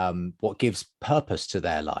 and what gives purpose to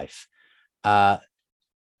their life.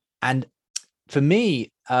 And for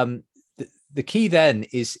me, the key then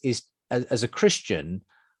is as a Christian,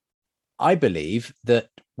 I believe that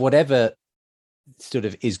whatever sort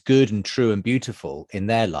of is good and true and beautiful in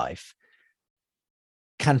their life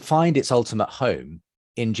can find its ultimate home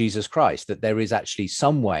in Jesus Christ, that there is actually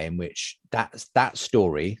some way in which that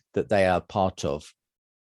story that they are part of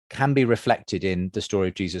can be reflected in the story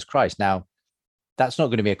of Jesus Christ. Now, that's not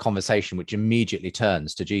going to be a conversation which immediately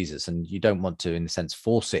turns to Jesus, and you don't want to, in a sense,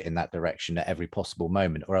 force it in that direction at every possible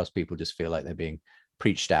moment, or else people just feel like they're being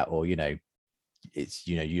preached at, or it's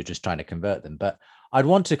you're just trying to convert them. But I'd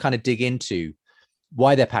want to kind of dig into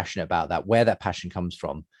why they're passionate about that, where that passion comes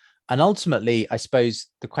from, and ultimately, I suppose,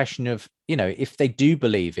 the question of, if they do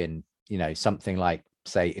believe in, something like,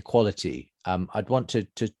 say, equality, I'd want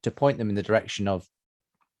to point them in the direction of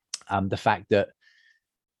the fact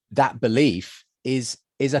that belief is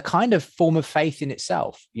a kind of form of faith in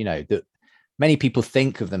itself. That many people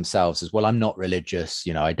think of themselves as, well, I'm not religious,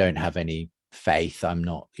 I don't have any faith, I'm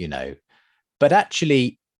not, but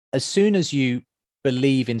actually, as soon as you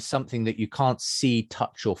believe in something that you can't see,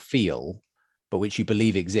 touch, or feel, but which you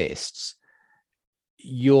believe exists,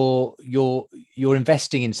 you're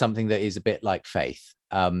investing in something that is a bit like faith.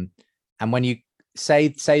 And when you say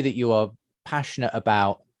that you are passionate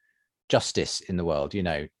about justice in the world,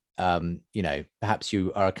 perhaps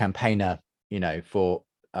you are a campaigner, for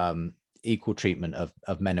equal treatment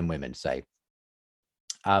of men and women, say.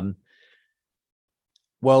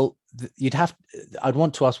 Well, I'd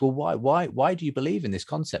want to ask, well, why do you believe in this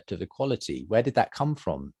concept of equality? Where did that come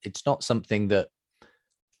from? It's not something that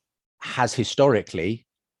has historically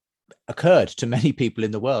occurred to many people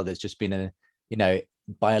in the world. It's just been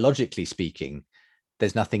biologically speaking,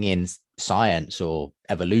 there's nothing in science or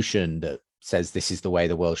evolution that says this is the way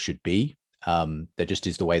the world should be. There just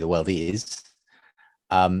is the way the world is.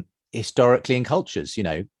 Historically, in cultures,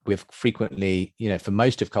 we've frequently, for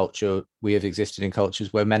most of culture, we have existed in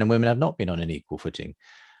cultures where men and women have not been on an equal footing.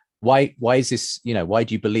 Why is this? Why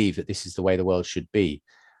do you believe that this is the way the world should be?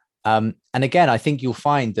 And again, I think you'll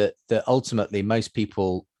find that ultimately most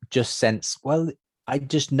people just sense, well, I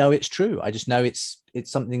just know it's true. I just know it's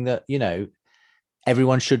something that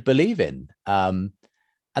everyone should believe in, and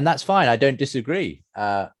that's fine. I don't disagree,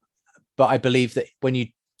 but I believe that when you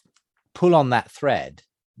pull on that thread,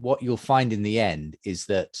 what you'll find in the end is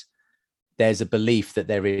that there's a belief that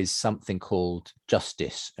there is something called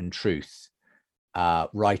justice and truth,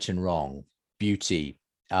 right and wrong, beauty,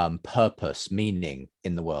 purpose, meaning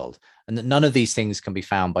in the world, and that none of these things can be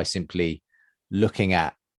found by simply looking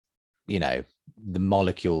at, the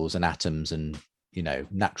molecules and atoms and,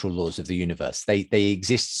 natural laws of the universe. They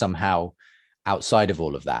exist somehow outside of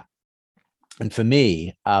all of that. And for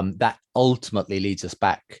me, that ultimately leads us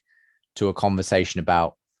back to a conversation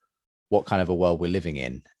about what kind of a world we're living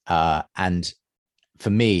in. And for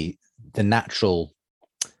me, the natural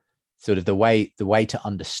sort of the way to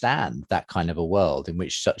understand that kind of a world in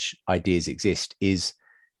which such ideas exist is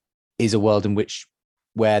a world in which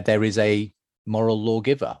where there is a moral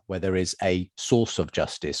lawgiver, where there is a source of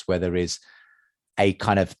justice, where there is a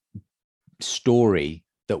kind of story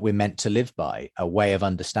that we're meant to live by, a way of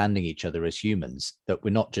understanding each other as humans, that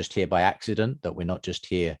we're not just here by accident, that we're not just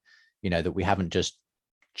here, that we haven't just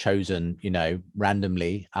chosen,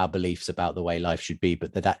 randomly our beliefs about the way life should be,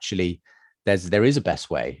 but that actually there is a best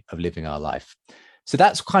way of living our life. So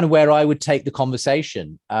that's kind of where I would take the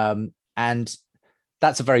conversation. And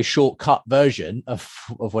that's a very shortcut version of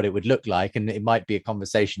what it would look like. And it might be a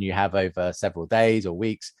conversation you have over several days or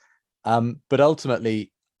weeks. But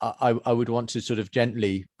ultimately, I would want to sort of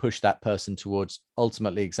gently push that person towards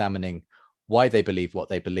ultimately examining why they believe what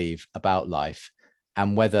they believe about life,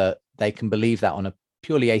 and whether they can believe that on a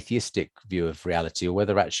purely atheistic view of reality, or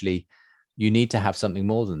whether actually you need to have something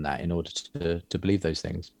more than that in order to believe those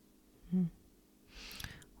things.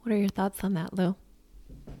 What are your thoughts on that, Lou?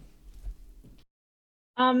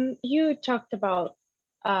 You talked about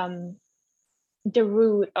the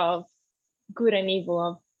root of good and evil,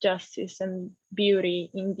 of justice and beauty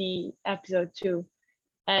in the episode 2.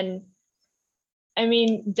 And I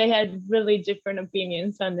mean, they had really different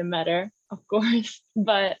opinions on the matter, of course,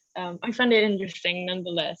 but I found it interesting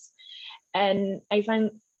nonetheless. And I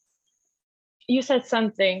find you said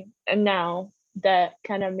something now that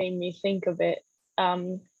kind of made me think of it.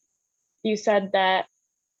 You said that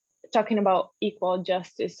talking about equal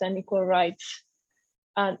justice and equal rights,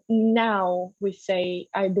 now we say,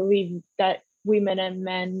 I believe that women and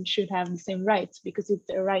men should have the same rights because it's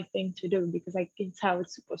the right thing to do, because like it's how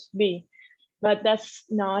it's supposed to be. But that's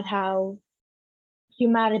not how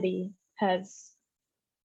humanity has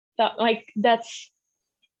thought. Like that's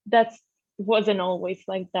wasn't always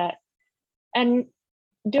like that. And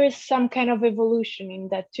there is some kind of evolution in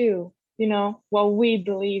that too, you know, what we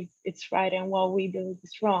believe it's right and what we believe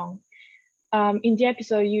is wrong. In the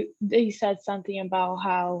episode, they said something about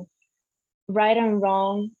how right and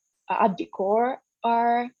wrong at the core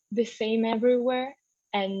are the same everywhere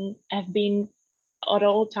and have been at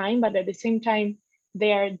all time, but at the same time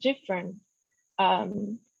they are different.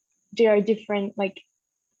 They are different, like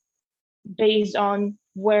based on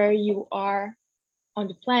where you are on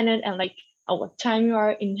the planet and like at what time you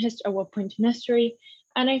are in history, at what point in history.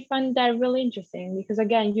 And I find that really interesting because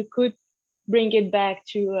again, you could bring it back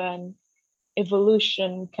to an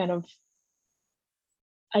evolution kind of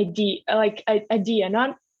idea,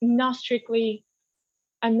 not strictly.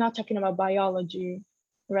 I'm not talking about biology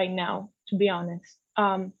right now, to be honest.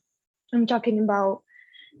 I'm talking about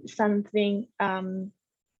something.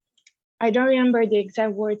 I don't remember the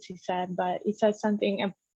exact words he said, but he said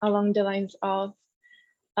something along the lines of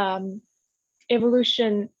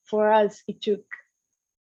evolution for us. It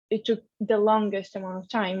took the longest amount of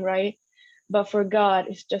time, right? But for God,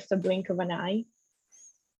 it's just a blink of an eye.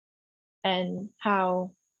 And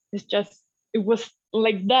how it was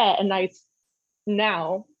like that, and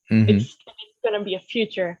now it's gonna be a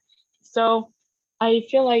future. So I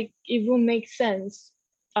feel like it will make sense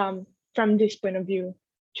from this point of view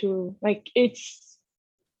to like it's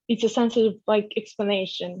a sensitive like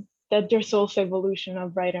explanation that there's also evolution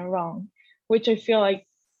of right and wrong, which I feel like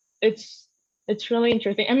it's really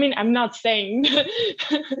interesting. I mean, I'm not saying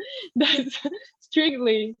that's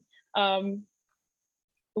strictly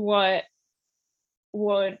what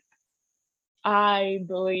I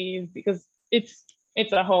believe, because it's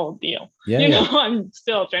a whole deal. I'm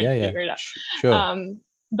still trying to figure it out. Sure.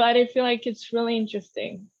 But I feel like it's really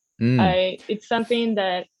interesting. It's something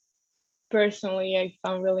that personally I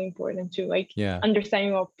found really important too, like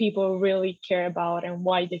understanding what people really care about and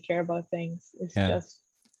why they care about things. It's just,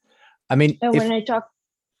 I mean, when I talk,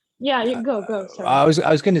 you go. Sorry. I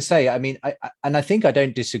was going to say, I mean, I think I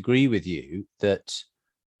don't disagree with you that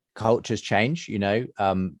cultures change, you know,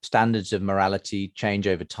 standards of morality change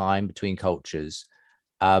over time between cultures.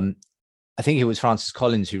 I think it was Francis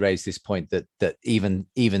Collins who raised this point that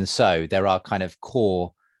even so, there are kind of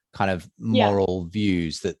core kind of moral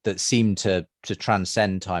views that seem to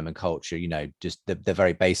transcend time and culture, you know, just the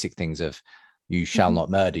very basic things of you shall not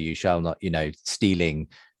murder, you shall not, you know, stealing,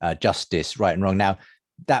 justice, right and wrong. Now,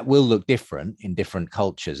 that will look different in different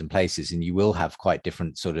cultures and places, and you will have quite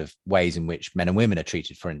different sort of ways in which men and women are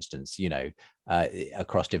treated, for instance, you know,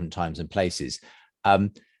 across different times and places.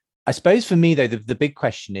 I suppose for me, though, the big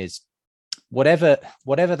question is whatever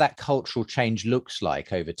that cultural change looks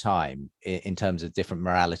like over time in terms of different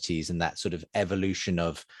moralities and that sort of evolution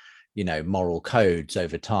of, you know, moral codes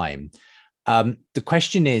over time. The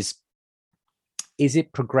question is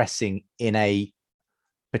it progressing in a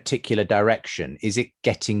particular direction? Is it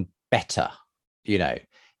getting better? You know,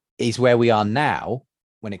 is where we are now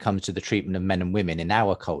when it comes to the treatment of men and women in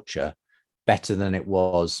our culture better than it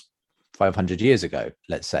was 500 years ago,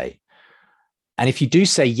 let's say? And if you do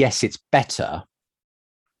say yes, it's better,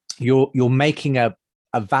 you're making a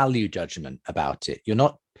value judgment about it. You're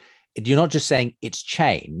not just saying it's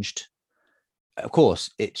changed. Of course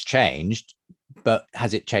it's changed, but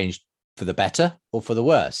has it changed for the better or for the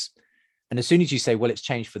worse? And as soon as you say, well, it's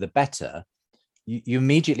changed for the better, you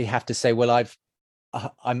immediately have to say, well,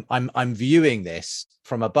 I'm viewing this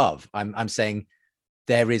from above. I'm saying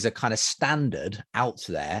there is a kind of standard out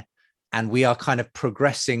there, and we are kind of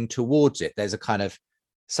progressing towards it. There's a kind of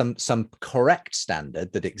some correct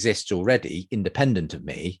standard that exists already, independent of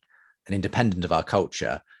me and independent of our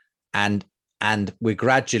culture, and we're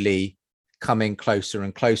gradually coming closer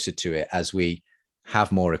and closer to it as we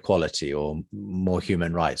have more equality or more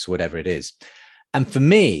human rights, whatever it is. And for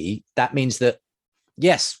me, that means that,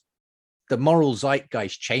 yes, the moral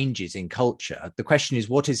zeitgeist changes in culture. The question is,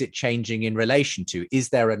 what is it changing in relation to? Is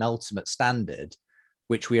there an ultimate standard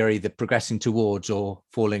which we are either progressing towards or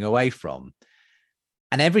falling away from?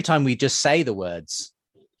 And every time we just say the words,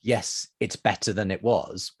 yes, it's better than it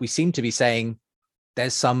was, we seem to be saying,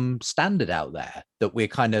 there's some standard out there that we're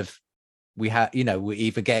we're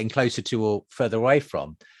either getting closer to or further away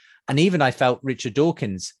from. And even I felt Richard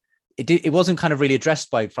Dawkins, it wasn't kind of really addressed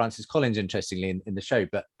by Francis Collins, interestingly, in the show,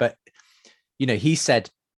 but he said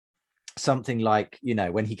something like,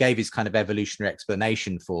 when he gave his kind of evolutionary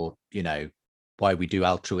explanation for, why we do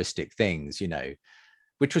altruistic things,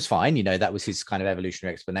 which was fine, that was his kind of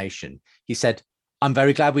evolutionary explanation. He said, I'm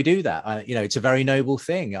very glad we do that. It's a very noble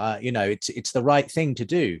thing. It's the right thing to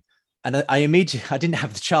do. And I didn't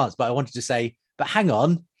have the chance, but I wanted to say, but hang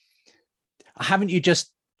on, haven't you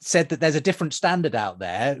just said that there's a different standard out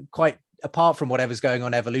there, quite apart from whatever's going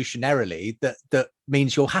on evolutionarily, that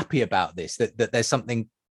means you're happy about this, that there's something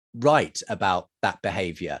right about that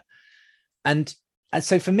behavior. And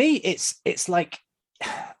so for me, it's like,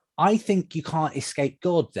 I think you can't escape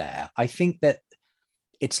God there. I think that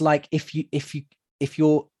it's like if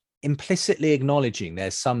you're implicitly acknowledging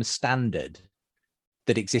there's some standard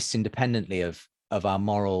that exists independently of our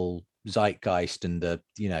moral zeitgeist and the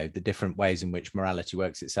different ways in which morality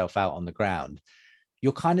works itself out on the ground,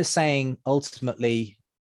 you're kind of saying ultimately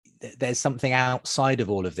there's something outside of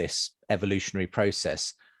all of this evolutionary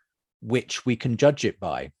process which we can judge it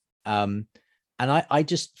by. And I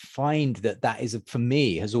just find that is, for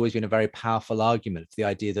me, has always been a very powerful argument for the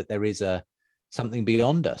idea that there is something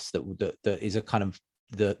beyond us that is a kind of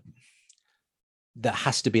that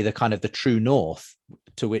has to be the kind of the true north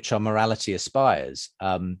to which our morality aspires.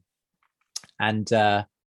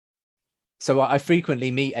 So I frequently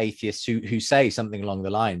meet atheists who say something along the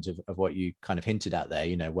lines of what you kind of hinted at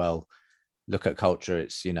there, well, look at culture,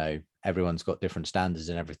 it's, everyone's got different standards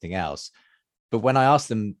and everything else. But when I ask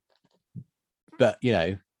them, but,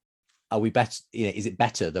 are we better, is it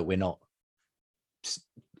better that we're not,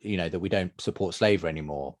 that we don't support slavery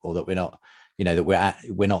anymore, or that we're not, that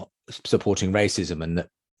we're not supporting racism and that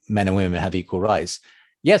men and women have equal rights?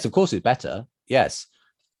 Yes, of course it's better. Yes.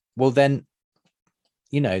 Well, then,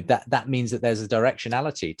 that means that there's a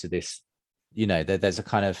directionality to this, there's a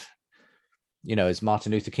kind of, as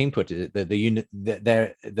Martin Luther King put it,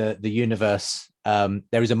 the universe,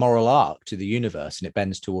 there is a moral arc to the universe and it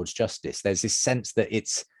bends towards justice. There's this sense that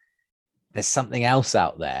there's something else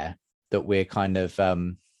out there that we're kind of,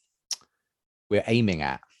 we're aiming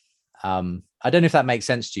at. I don't know if that makes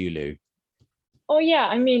sense to you, Lou. Oh yeah,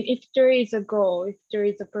 I mean, if there is a goal, if there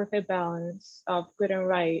is a perfect balance of good and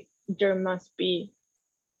right, there must be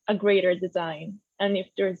a greater design. And if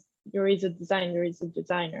there is a design, there is a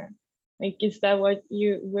designer. Like, is that what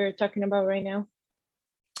we're talking about right now?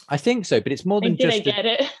 I think so, but it's more than just. Did I get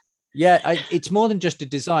it? Yeah, it's more than just a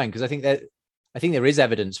design, because I think there is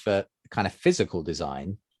evidence for kind of physical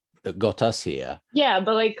design that got us here. Yeah,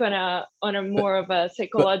 but like on a more of a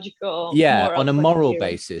psychological. On a moral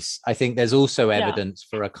basis, I think there's also evidence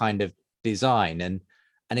for a kind of design, and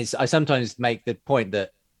I sometimes make the point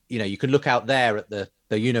that you can look out there at the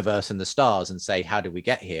universe and the stars and say, how did we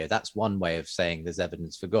get here? That's one way of saying there's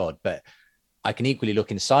evidence for God. But I can equally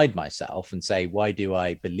look inside myself and say, why do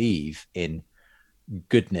I believe in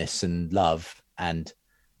goodness and love and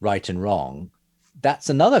right and wrong? That's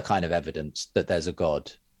another kind of evidence that there's a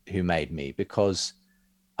God who made me, because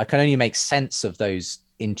I can only make sense of those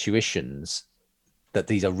intuitions that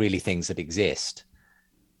these are really things that exist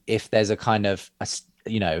if there's a kind of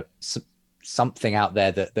something out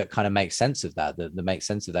there that kind of makes sense of that makes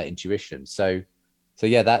sense of that intuition. So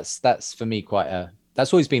yeah, that's for me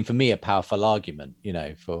that's always been for me a powerful argument,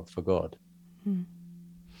 for God. I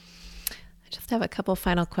just have a couple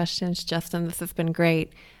final questions, Justin. This has been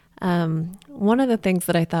great. One of the things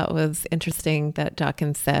that I thought was interesting that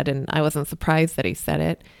Dawkins said, and I wasn't surprised that he said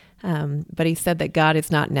it, but he said that God is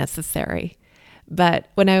not necessary. But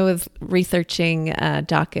when I was researching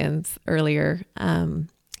Dawkins earlier,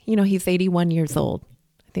 he's 81 years old,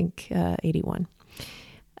 I think 81.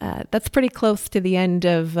 That's pretty close to the end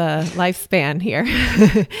of lifespan here.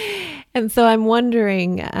 And so I'm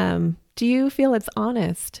wondering, do you feel it's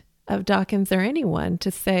honest of Dawkins or anyone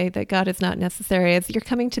to say that God is not necessary as you're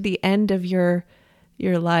coming to the end of your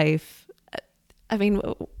life? I mean,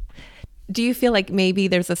 do you feel like maybe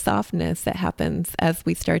there's a softness that happens as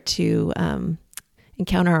we start to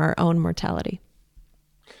encounter our own mortality?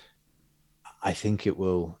 I think it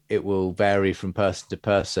will vary from person to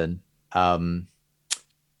person.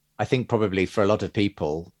 I think probably for a lot of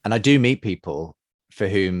people, and I do meet people for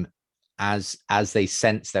whom, as they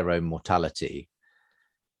sense their own mortality,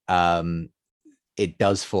 it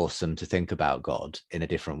does force them to think about God in a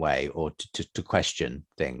different way, or to question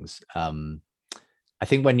things. I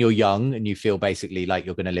think when you're young and you feel basically like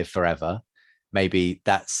you're going to live forever, maybe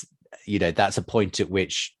that's a point at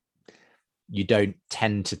which you don't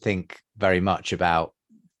tend to think very much about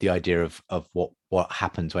the idea of what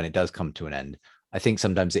happens when it does come to an end. I think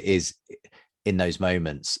sometimes it is in those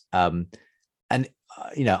moments. And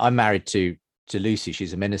I'm married to Lucy.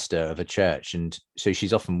 She's a minister of a church, and so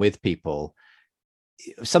she's often with people,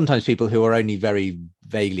 sometimes people who are only very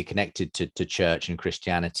vaguely connected to church and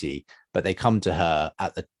Christianity, but they come to her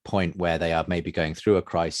at the point where they are maybe going through a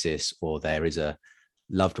crisis, or there is a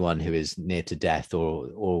loved one who is near to death,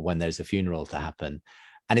 or when there's a funeral to happen.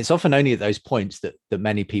 And it's often only at those points that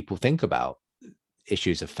many people think about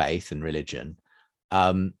issues of faith and religion.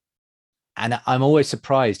 And I'm always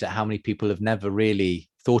surprised at how many people have never really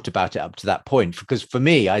thought about it up to that point. Because for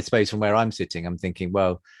me, I suppose from where I'm sitting, I'm thinking,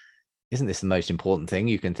 well, isn't this the most important thing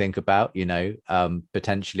you can think about,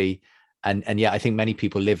 potentially? And yet I think many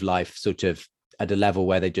people live life sort of at a level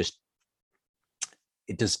where it just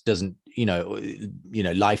doesn't,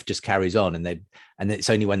 life just carries on, and it's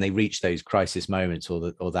only when they reach those crisis moments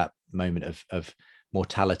or that moment of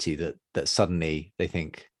mortality that suddenly they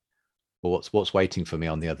think, well, what's waiting for me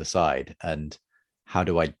on the other side, and how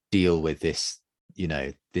do I deal with this,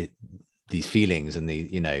 these feelings and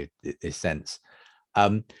this sense.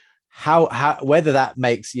 How whether that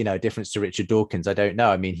makes a difference to Richard Dawkins, I don't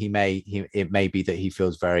know. I mean, it may be that he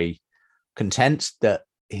feels very content that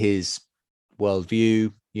his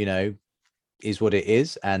worldview is what it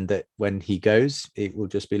is, and that when he goes it will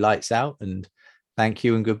just be lights out and thank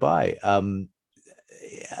you and goodbye. And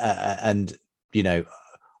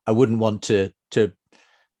I wouldn't want to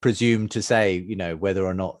presume to say whether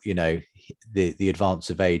or not the advance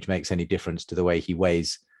of age makes any difference to the way he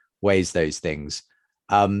weighs those things.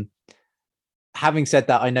 Having said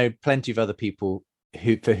that, I know plenty of other people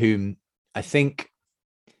for whom I think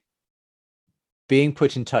being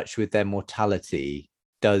put in touch with their mortality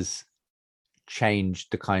does change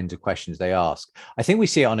the kinds of questions they ask. I think we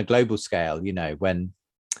see it on a global scale. When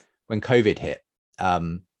COVID hit,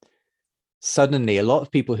 suddenly a lot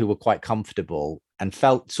of people who were quite comfortable and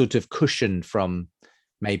felt sort of cushioned from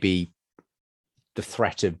maybe the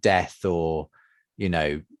threat of death or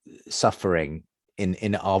suffering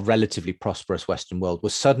in our relatively prosperous Western world,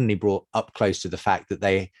 was suddenly brought up close to the fact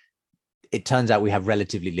that it turns out we have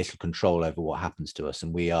relatively little control over what happens to us,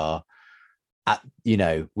 and we are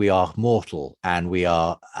mortal, and we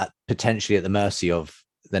are potentially at the mercy of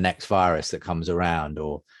the next virus that comes around,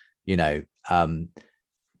 or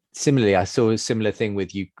similarly, I saw a similar thing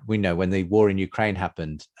with you. When the war in Ukraine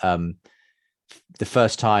happened, the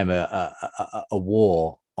first time a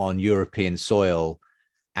war on European soil,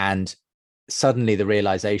 and suddenly the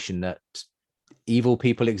realization that evil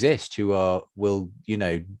people exist who will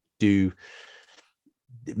do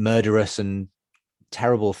murderous and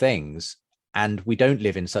terrible things, and we don't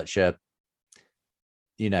live in such a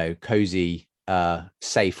cozy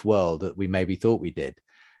safe world that we maybe thought we did.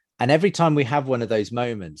 And every time we have one of those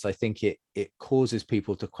moments, I think it causes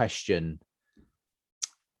people to question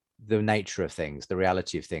the nature of things, the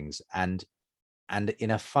reality of things, and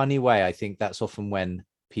in a funny way, I think that's often when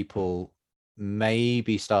people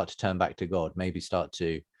maybe start to turn back to God, maybe start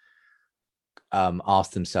to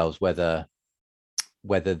ask themselves whether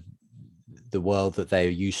the world that they're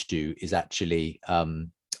used to is actually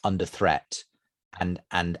under threat, and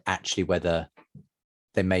actually whether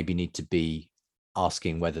they maybe need to be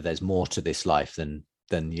asking whether there's more to this life than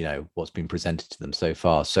what's been presented to them so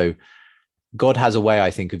far. So God has a way,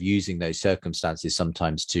 I think, of using those circumstances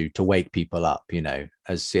sometimes to wake people up.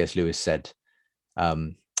 As C.S. Lewis said,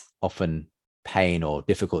 often pain or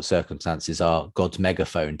difficult circumstances are God's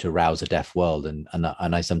megaphone to rouse a deaf world, and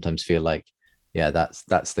I sometimes feel like,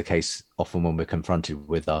 that's the case often when we're confronted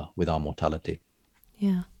with our mortality.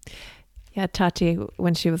 Yeah, Tati,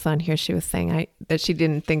 when she was on here, she was saying that she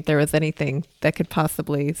didn't think there was anything that could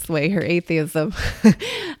possibly sway her atheism.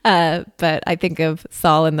 But I think of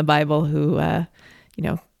Saul in the Bible, who,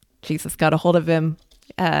 Jesus got a hold of him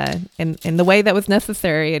in the way that was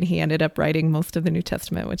necessary, and he ended up writing most of the New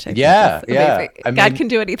Testament, which I think is amazing. God can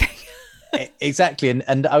do anything. Exactly.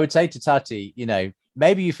 And I would say to Tati,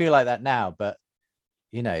 maybe you feel like that now, but,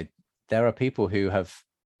 there are people who have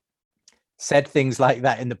said things like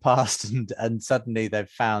that in the past, and suddenly they've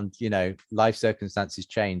found life circumstances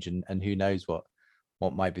change, and who knows what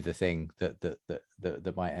might be the thing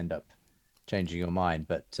that might end up changing your mind.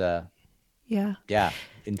 But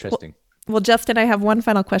interesting. Well, Justin, I have one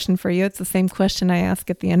final question for you. It's the same question I ask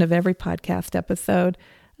at the end of every podcast episode.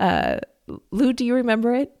 Lou, do you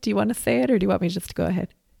remember it? Do you want to say it, or do you want me just to go ahead?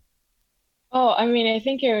 Oh, I mean, I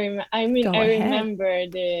think I remember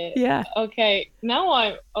the. Yeah. Okay, now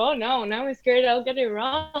I'm scared I'll get it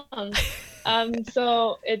wrong.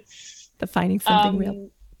 So it's the Finding Something Real.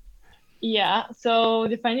 Yeah, so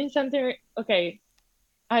defining something, okay,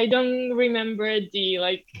 I don't remember the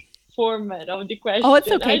like format of the Oh, it's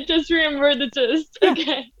question. okay. I just remember the gist. Yeah,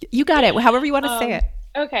 Okay. you got it. However you want to say it.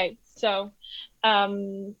 Okay, so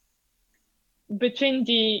um between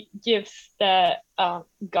the gifts that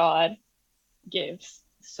God gives.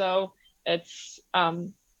 So it's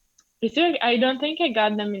I don't think I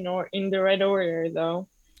got them in the right order though.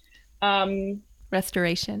 Um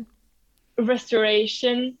Restoration,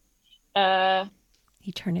 Restoration, uh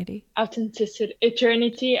eternity. authenticity,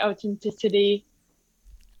 eternity, authenticity,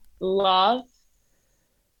 love.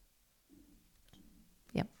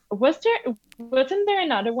 Yep. Wasn't there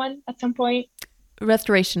another one at some point?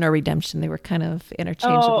 Restoration or redemption. They were kind of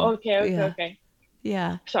interchangeable. Oh, okay, okay, Yeah. okay.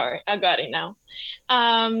 Yeah. Sorry, I got it now.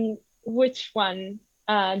 Which one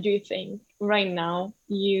do you think right now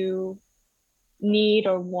you need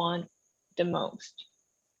or want the most?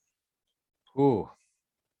 Ooh.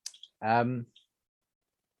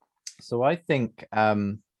 So I think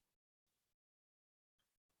the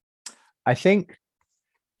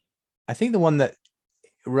one that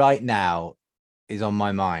right now is on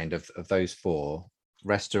my mind of those four: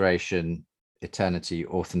 restoration, eternity,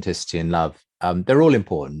 authenticity, and love. They're all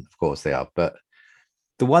important, of course they are, but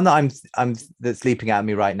the one that I'm that's leaping at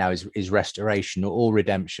me right now is restoration or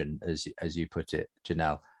redemption, as you put it,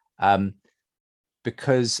 Janelle.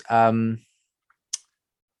 Because I'm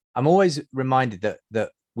always reminded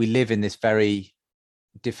that we live in this very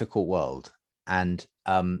difficult world, and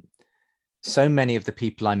so many of the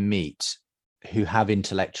people I meet who have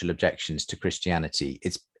intellectual objections to Christianity,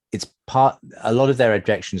 a lot of their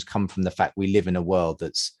objections come from the fact we live in a world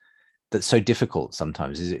that's so difficult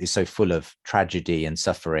sometimes, is so full of tragedy and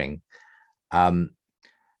suffering, and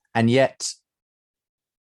yet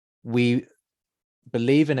we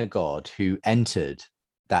believe in a God who entered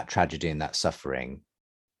that tragedy and that suffering,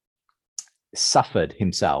 suffered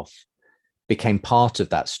himself, became part of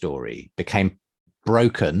that story, became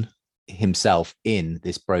broken himself in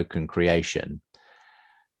this broken creation,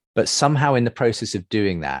 but somehow in the process of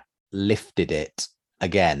doing that lifted it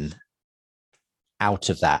again out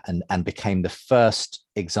of that and became the first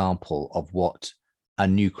example of what a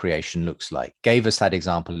new creation looks like. Gave us that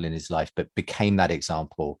example in his life, but became that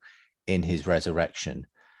example in his resurrection.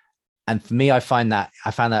 And for me, I found that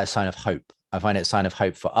a sign of hope. I find it a sign of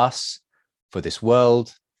hope for us, for this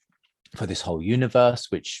world, for this whole universe,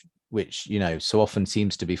 which so often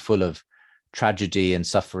seems to be full of tragedy and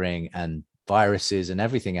suffering and viruses and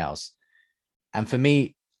everything else. And for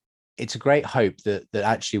me, it's a great hope that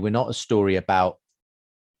actually we're not a story about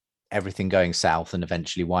everything going south and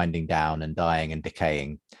eventually winding down and dying and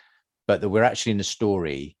decaying, but that we're actually in a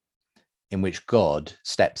story in which God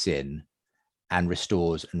steps in and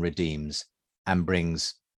restores and redeems and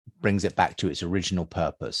brings it back to its original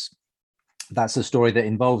purpose. That's a story that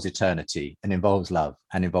involves eternity and involves love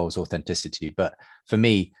and involves authenticity. But for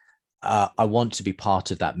me, I want to be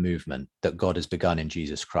part of that movement that God has begun in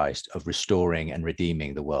Jesus Christ of restoring and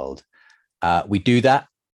redeeming the world. We do that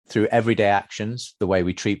through everyday actions, the way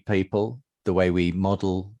we treat people, the way we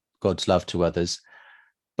model God's love to others.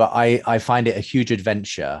 But I find it a huge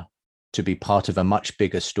adventure to be part of a much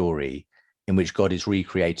bigger story in which God is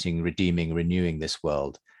recreating, redeeming, renewing this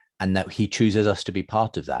world, and that he chooses us to be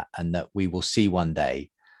part of that, and that we will see one day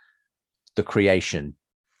the creation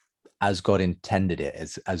as God intended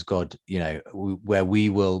it, as God, where we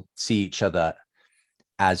will see each other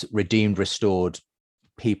as redeemed, restored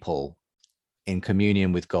people in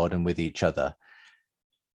communion with God and with each other.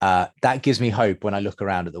 That gives me hope when I look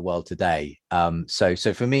around at the world today. So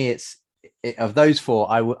for me, of those four,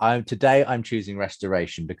 today I'm choosing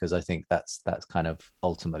restoration because I think that's kind of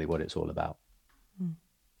ultimately what it's all about.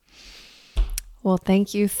 Well,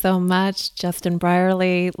 thank you so much, Justin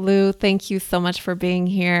Brierley. Lou, thank you so much for being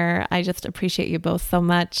here. I just appreciate you both so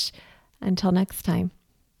much. Until next time.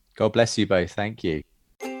 God bless you both. Thank you.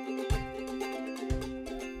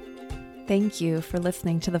 Thank you for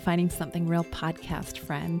listening to the Finding Something Real podcast,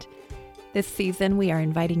 friend. This season, we are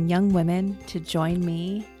inviting young women to join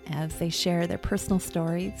me as they share their personal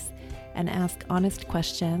stories and ask honest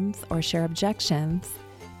questions or share objections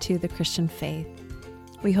to the Christian faith.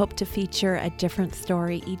 We hope to feature a different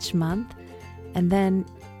story each month and then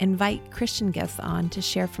invite Christian guests on to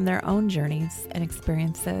share from their own journeys and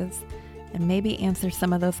experiences and maybe answer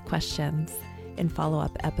some of those questions in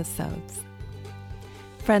follow-up episodes.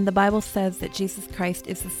 Friend, the Bible says that Jesus Christ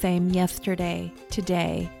is the same yesterday,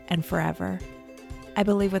 today, and forever. I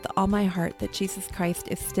believe with all my heart that Jesus Christ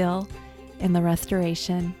is still in the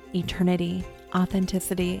restoration, eternity,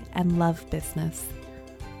 authenticity, and love business.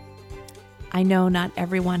 I know not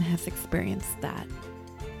everyone has experienced that,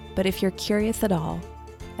 But if you're curious at all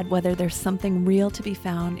at whether there's something real to be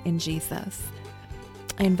found in Jesus,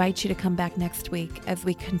 I invite you to come back next week as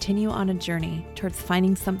we continue on a journey towards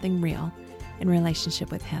finding something real in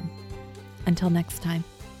relationship with Him. Until next time.